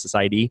its own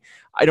SSID.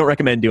 I don't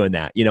recommend doing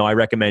that. I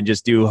recommend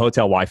just do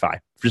hotel Wi-Fi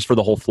just for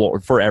the whole floor,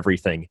 for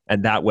everything.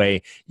 And that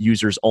way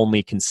users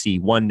only can see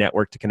one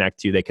network to connect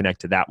to. They connect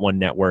to that one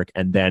network,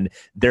 and then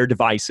their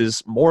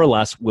devices more or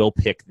less will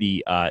pick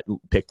the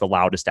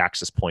loudest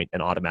access point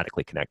and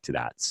automatically connect to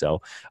that.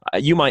 So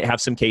you might have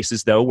some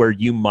cases though, where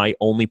you might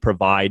only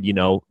provide,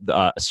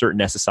 a certain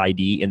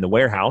SSID in the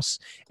warehouse,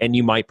 and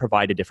you might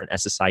provide a different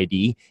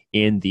SSID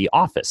in the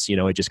office.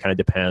 It just kind of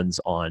depends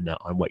on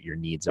what your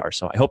needs are.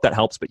 So I hope that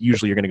helps, but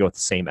usually you're going to go with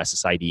the same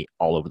SSID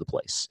all over the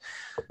place.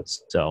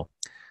 So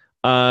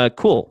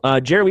cool.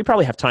 Jerry, we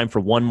probably have time for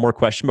one more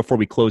question before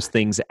we close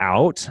things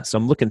out. So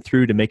I'm looking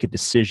through to make a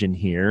decision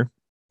here.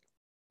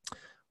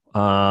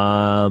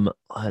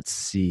 Let's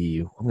see.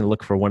 I'm going to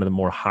look for one of the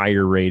more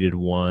higher rated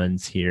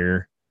ones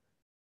here.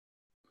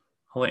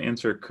 I'll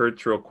answer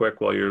Kurt's real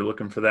quick while you're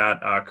looking for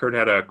that. Kurt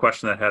had a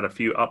question that had a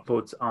few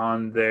upvotes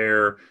on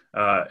there.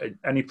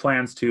 Any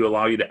plans to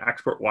allow you to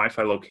export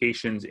Wi-Fi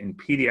locations in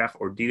PDF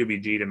or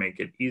DWG to make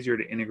it easier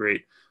to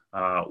integrate,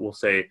 we'll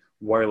say,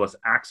 wireless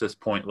access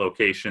point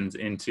locations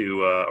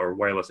into, or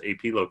wireless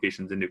AP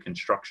locations into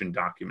construction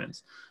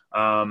documents.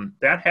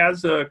 That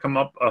has come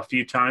up a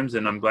few times,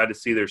 and I'm glad to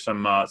see there's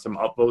some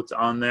upvotes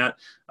on that.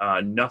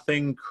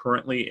 Nothing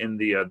currently in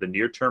the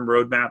near-term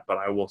roadmap, but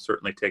I will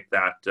certainly take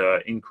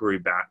that inquiry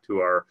back to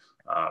our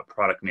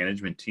product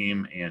management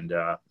team and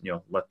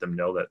let them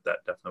know that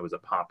definitely was a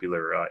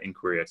popular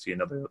inquiry. I see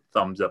another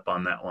thumbs up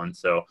on that one.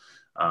 So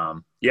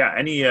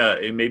any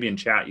maybe in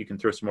chat you can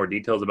throw some more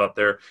details about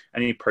there.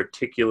 Any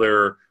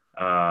particular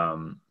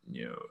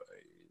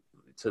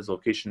it says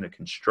location to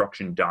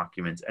construction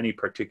documents, any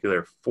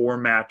particular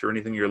format or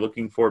anything you're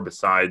looking for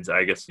besides,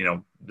 I guess,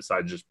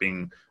 besides just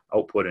being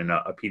output in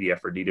a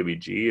PDF or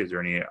DWG? Is there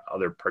any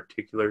other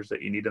particulars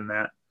that you need in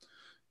that?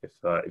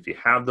 If you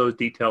have those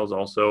details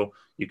also,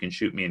 you can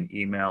shoot me an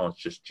email. It's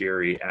just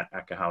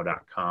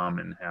jerry@ekahau.com,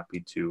 and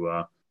happy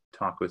to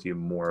talk with you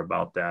more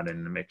about that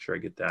and make sure I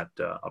get that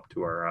up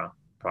to our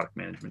product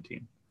management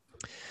team.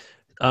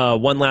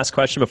 One last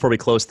question before we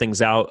close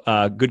things out.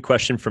 Good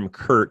question from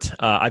Kurt.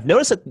 I've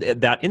noticed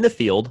that in the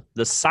field,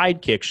 the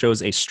Sidekick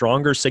shows a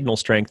stronger signal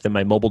strength than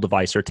my mobile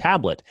device or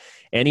tablet.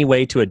 Any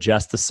way to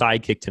adjust the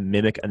Sidekick to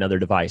mimic another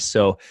device?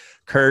 So,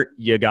 Kurt,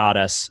 you got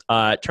us.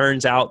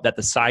 Turns out that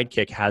the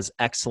Sidekick has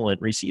excellent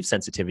receive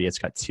sensitivity. It's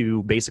got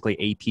two basically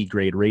AP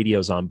grade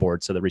radios on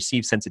board, so the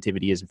receive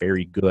sensitivity is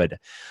very good.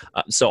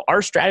 So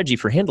our strategy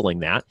for handling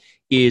that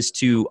is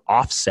to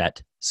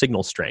offset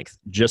signal strength,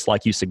 just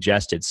like you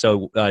suggested.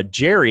 So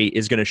Jerry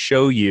is going to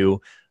show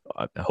you,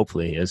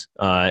 hopefully he is,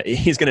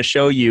 he's going to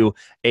show you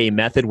a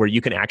method where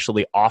you can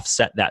actually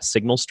offset that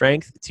signal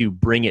strength to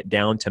bring it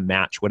down to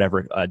match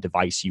whatever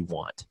device you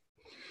want.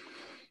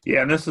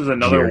 Yeah, and this is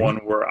another one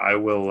where I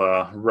will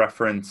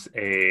reference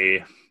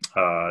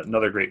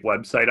another great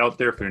website out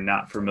there if you're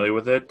not familiar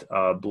with it.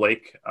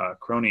 Blake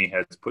Croney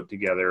has put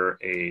together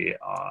a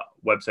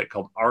website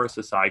called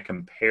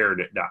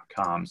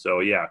rssicompared.com. So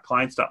yeah,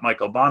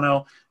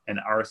 clients.michaelbano and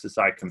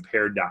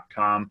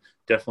rssicompared.com.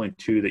 Definitely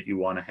two that you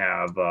want to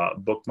have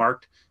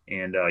bookmarked.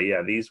 And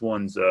these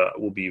ones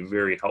will be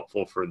very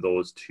helpful for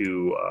those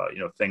two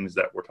things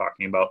that we're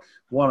talking about.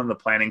 One on the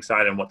planning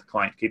side and what the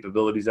client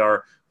capabilities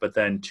are, but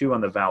then two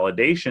on the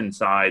validation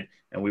side,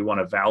 and we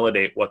want to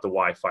validate what the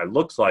Wi-Fi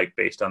looks like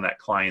based on that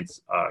client's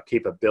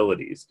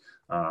capabilities.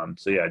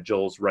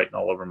 Joel's writing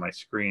all over my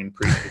screen.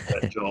 Appreciate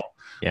that, Joel.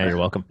 Yeah, you're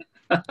welcome.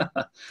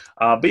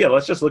 But yeah,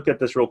 let's just look at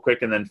this real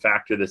quick and then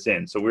factor this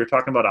in. So we were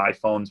talking about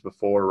iPhones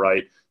before,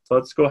 right? So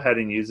let's go ahead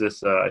and use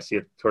this. I see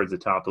it towards the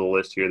top of the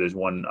list here. There's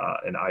one,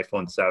 an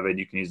iPhone 7.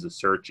 You can use the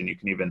search, and you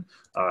can even,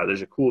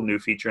 there's a cool new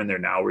feature in there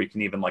now where you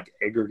can even like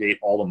aggregate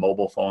all the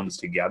mobile phones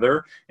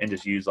together and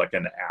just use like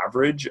an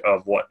average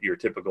of what your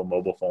typical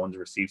mobile phone's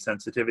receive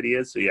sensitivity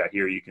is. So yeah,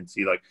 here you can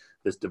see like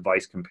this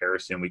device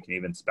comparison. We can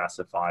even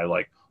specify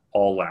like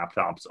all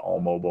laptops,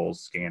 all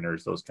mobiles,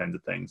 scanners, those kinds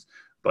of things.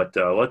 But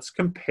let's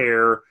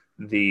compare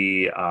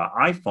the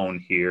iPhone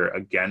here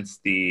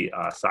against the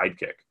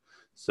Sidekick.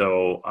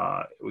 So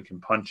we can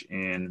punch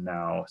in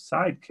now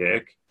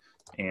Sidekick,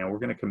 and we're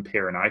going to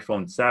compare an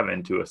iPhone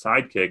 7 to a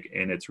Sidekick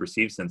in its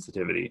receive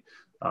sensitivity.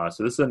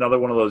 So this is another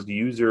one of those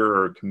user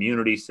or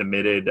community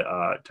submitted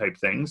type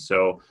things.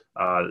 So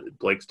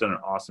Blake's done an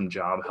awesome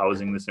job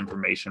housing this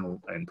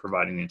information and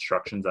providing the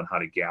instructions on how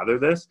to gather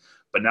this.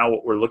 But now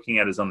what we're looking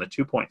at is on the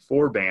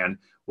 2.4 band,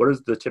 what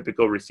is the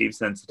typical receive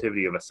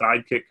sensitivity of a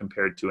Sidekick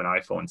compared to an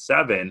iPhone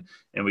 7?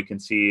 And we can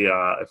see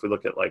if we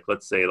look at like,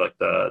 let's say like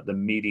the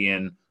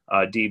median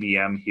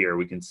dBm here,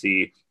 we can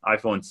see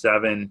iPhone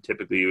 7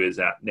 typically is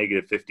at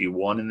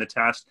 -51 in the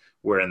test,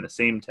 where in the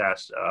same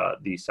test,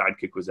 the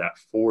Sidekick was at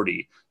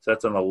 40. So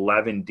that's an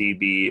 11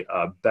 dB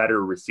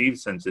better receive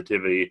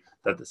sensitivity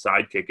that the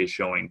Sidekick is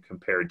showing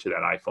compared to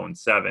that iPhone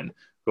 7.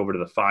 Go over to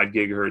the 5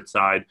 gigahertz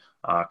side,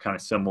 kind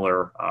of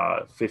similar,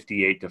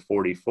 58 to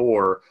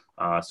 44.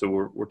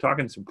 So we're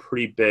talking some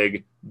pretty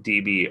big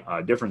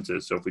dB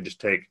differences. So if we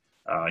just take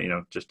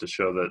just to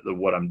show that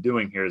what I'm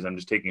doing here is I'm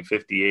just taking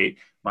 58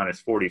 minus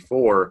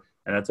 44,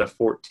 and that's a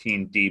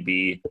 14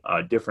 dB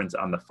difference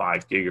on the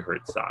 5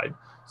 gigahertz side.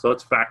 So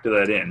let's factor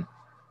that in.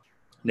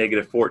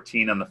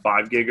 -14 on the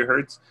 5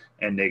 gigahertz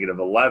and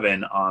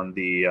 -11 on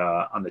the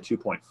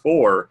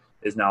 2.4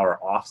 is now our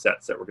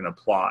offsets that we're going to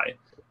apply.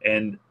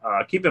 And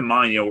keep in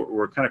mind,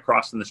 we're kind of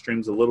crossing the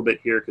streams a little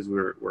bit here because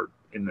we're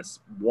in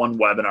this one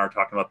webinar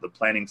talking about the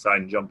planning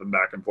side and jumping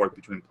back and forth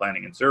between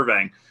planning and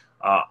surveying.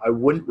 I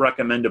wouldn't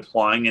recommend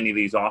applying any of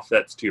these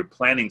offsets to your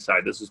planning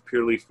side. This is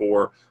purely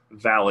for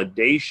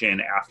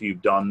validation after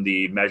you've done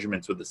the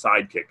measurements with the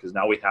Sidekick, because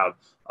now we have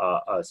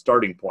a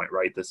starting point,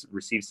 right? This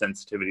receive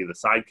sensitivity of the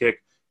Sidekick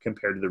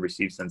compared to the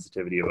receive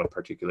sensitivity of a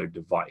particular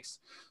device.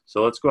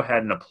 So let's go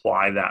ahead and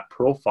apply that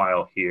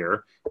profile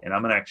here. And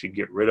I'm going to actually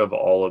get rid of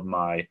all of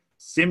my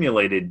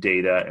simulated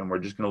data, and we're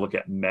just going to look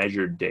at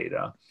measured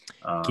data.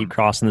 Keep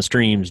crossing the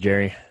streams,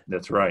 Jerry.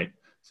 That's right.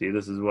 See,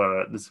 this is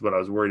what I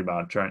was worried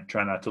about.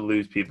 Try not to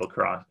lose people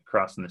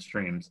crossing the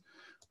streams.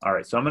 All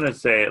right, so I'm going to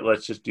say,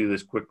 let's just do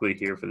this quickly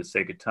here for the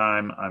sake of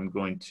time. I'm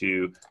going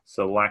to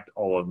select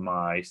all of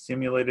my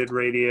simulated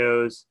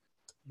radios,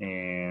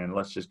 and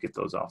let's just get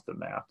those off the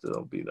map.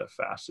 That'll be the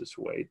fastest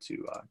way to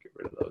get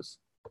rid of those.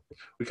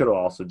 We could have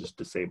also just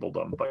disabled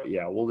them, but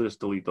yeah, we'll just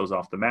delete those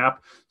off the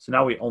map. So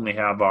now we only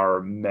have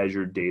our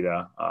measured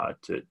data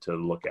to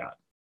look at.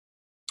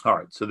 All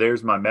right, so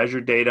there's my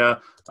measured data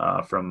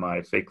from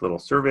my fake little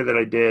survey that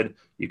I did.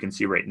 You can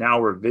see right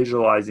now we're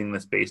visualizing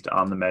this based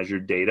on the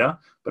measured data.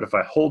 But if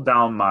I hold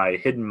down my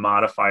hidden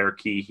modifier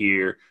key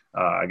here,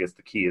 I guess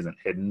the key isn't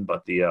hidden,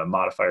 but the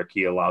modifier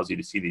key allows you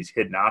to see these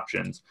hidden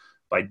options.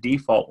 By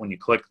default, when you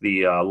click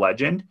the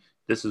legend,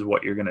 this is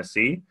what you're going to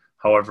see.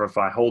 However, if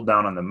I hold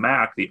down on the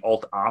Mac, the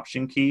Alt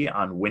Option key,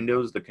 on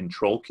Windows, the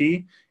Control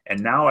key, and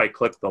now I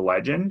click the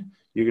legend,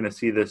 you're going to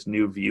see this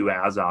new View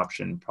As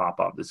option pop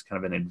up. This is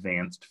kind of an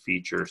advanced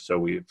feature, so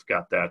we've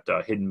got that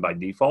hidden by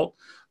default.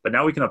 But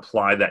now we can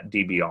apply that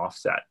dB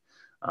offset.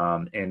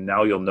 And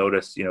now you'll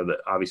notice, that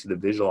obviously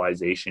the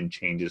visualization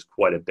changes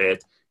quite a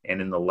bit, and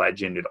in the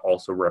legend, it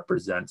also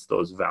represents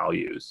those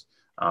values.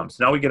 So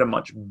now we get a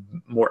much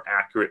more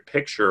accurate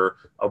picture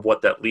of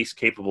what that least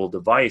capable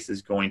device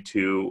is going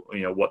to,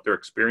 what their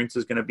experience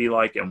is going to be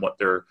like, and what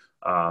their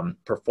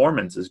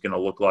performance is going to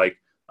look like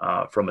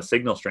from a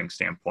signal strength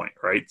standpoint,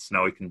 right? So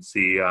now we can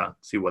see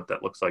what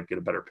that looks like, get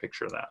a better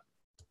picture of that.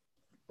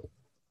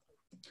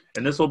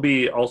 And this will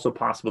be also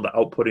possible to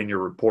output in your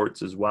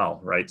reports as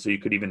well, right? So you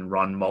could even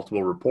run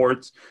multiple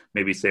reports,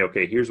 maybe say,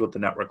 okay, here's what the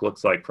network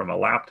looks like from a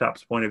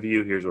laptop's point of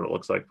view. Here's what it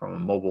looks like from a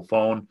mobile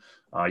phone.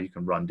 You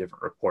can run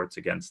different reports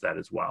against that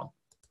as well.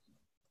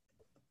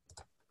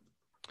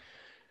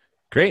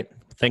 Great.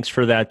 Thanks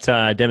for that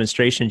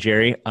demonstration,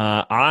 Jerry.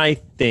 I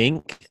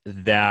think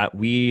that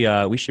we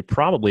should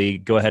probably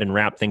go ahead and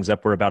wrap things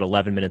up. We're about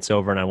 11 minutes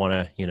over, and I want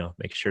to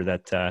make sure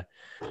that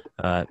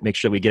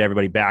we get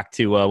everybody back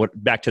to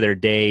their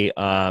day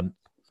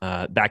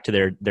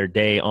their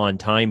day on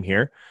time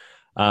here.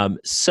 Hey,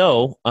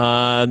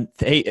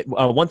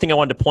 one thing I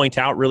wanted to point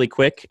out really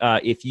quick,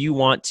 if you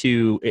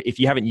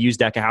haven't used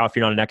Ekahau, if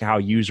you're not an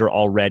Ekahau user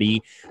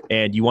already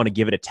and you want to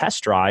give it a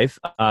test drive,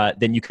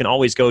 then you can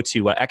always go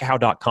to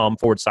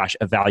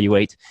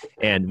ekahau.com/evaluate,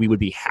 and we would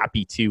be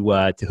happy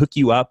to hook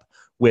you up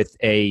with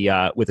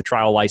a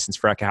trial license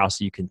for Ekahau,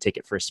 so you can take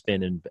it for a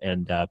spin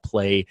and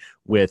play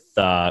with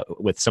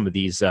some of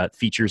these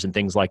features and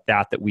things like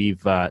that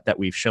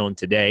we've shown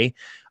today.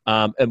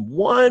 And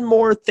one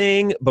more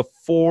thing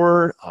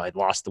before I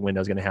lost the window.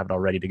 I was going to have it all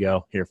ready to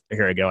go. Here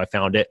I go. I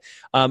found it.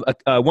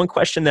 One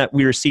question that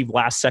we received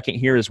last second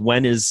here is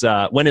when is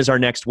our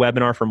next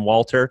webinar from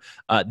Walter?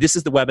 This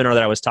is the webinar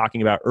that I was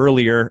talking about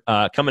earlier.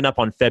 Coming up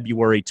on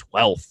February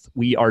 12th,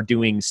 we are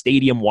doing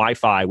Stadium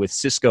Wi-Fi with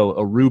Cisco,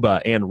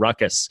 Aruba, and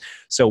Ruckus.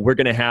 So we're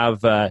going to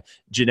have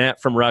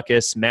Jeanette from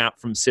Ruckus, Matt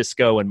from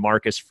Cisco, and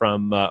Marcus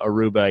from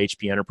Aruba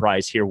HP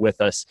Enterprise here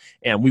with us,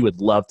 and we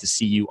would love to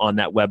see you on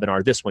that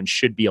webinar. This one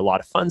should be a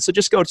lot of fun. So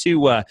just go to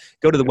the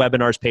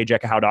webinars page,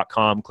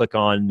 ekahau.com, click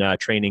on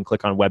training,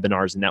 click on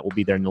webinars, and that will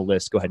be there in the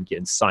list. Go ahead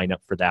and sign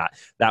up for that.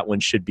 That one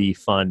should be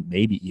fun,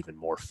 maybe even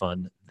more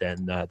fun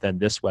than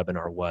this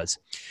webinar was.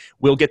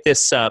 We'll get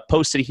this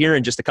posted here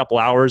in just a couple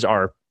hours.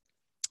 Our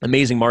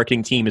amazing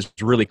marketing team is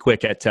really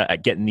quick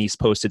at getting these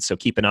posted, so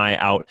keep an eye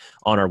out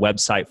on our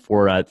website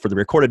for the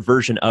recorded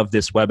version of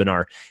this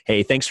webinar.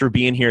 Hey, thanks for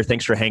being here.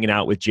 Thanks for hanging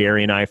out with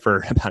Jerry and I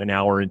for about an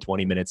hour and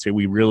 20 minutes. So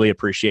we really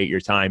appreciate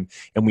your time,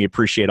 and we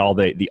appreciate all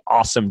the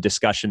awesome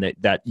discussion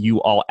that you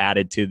all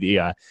added to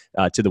the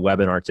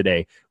webinar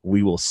today.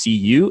 We will see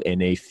you in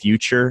a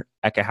future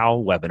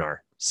Ekahau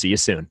webinar. See you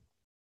soon.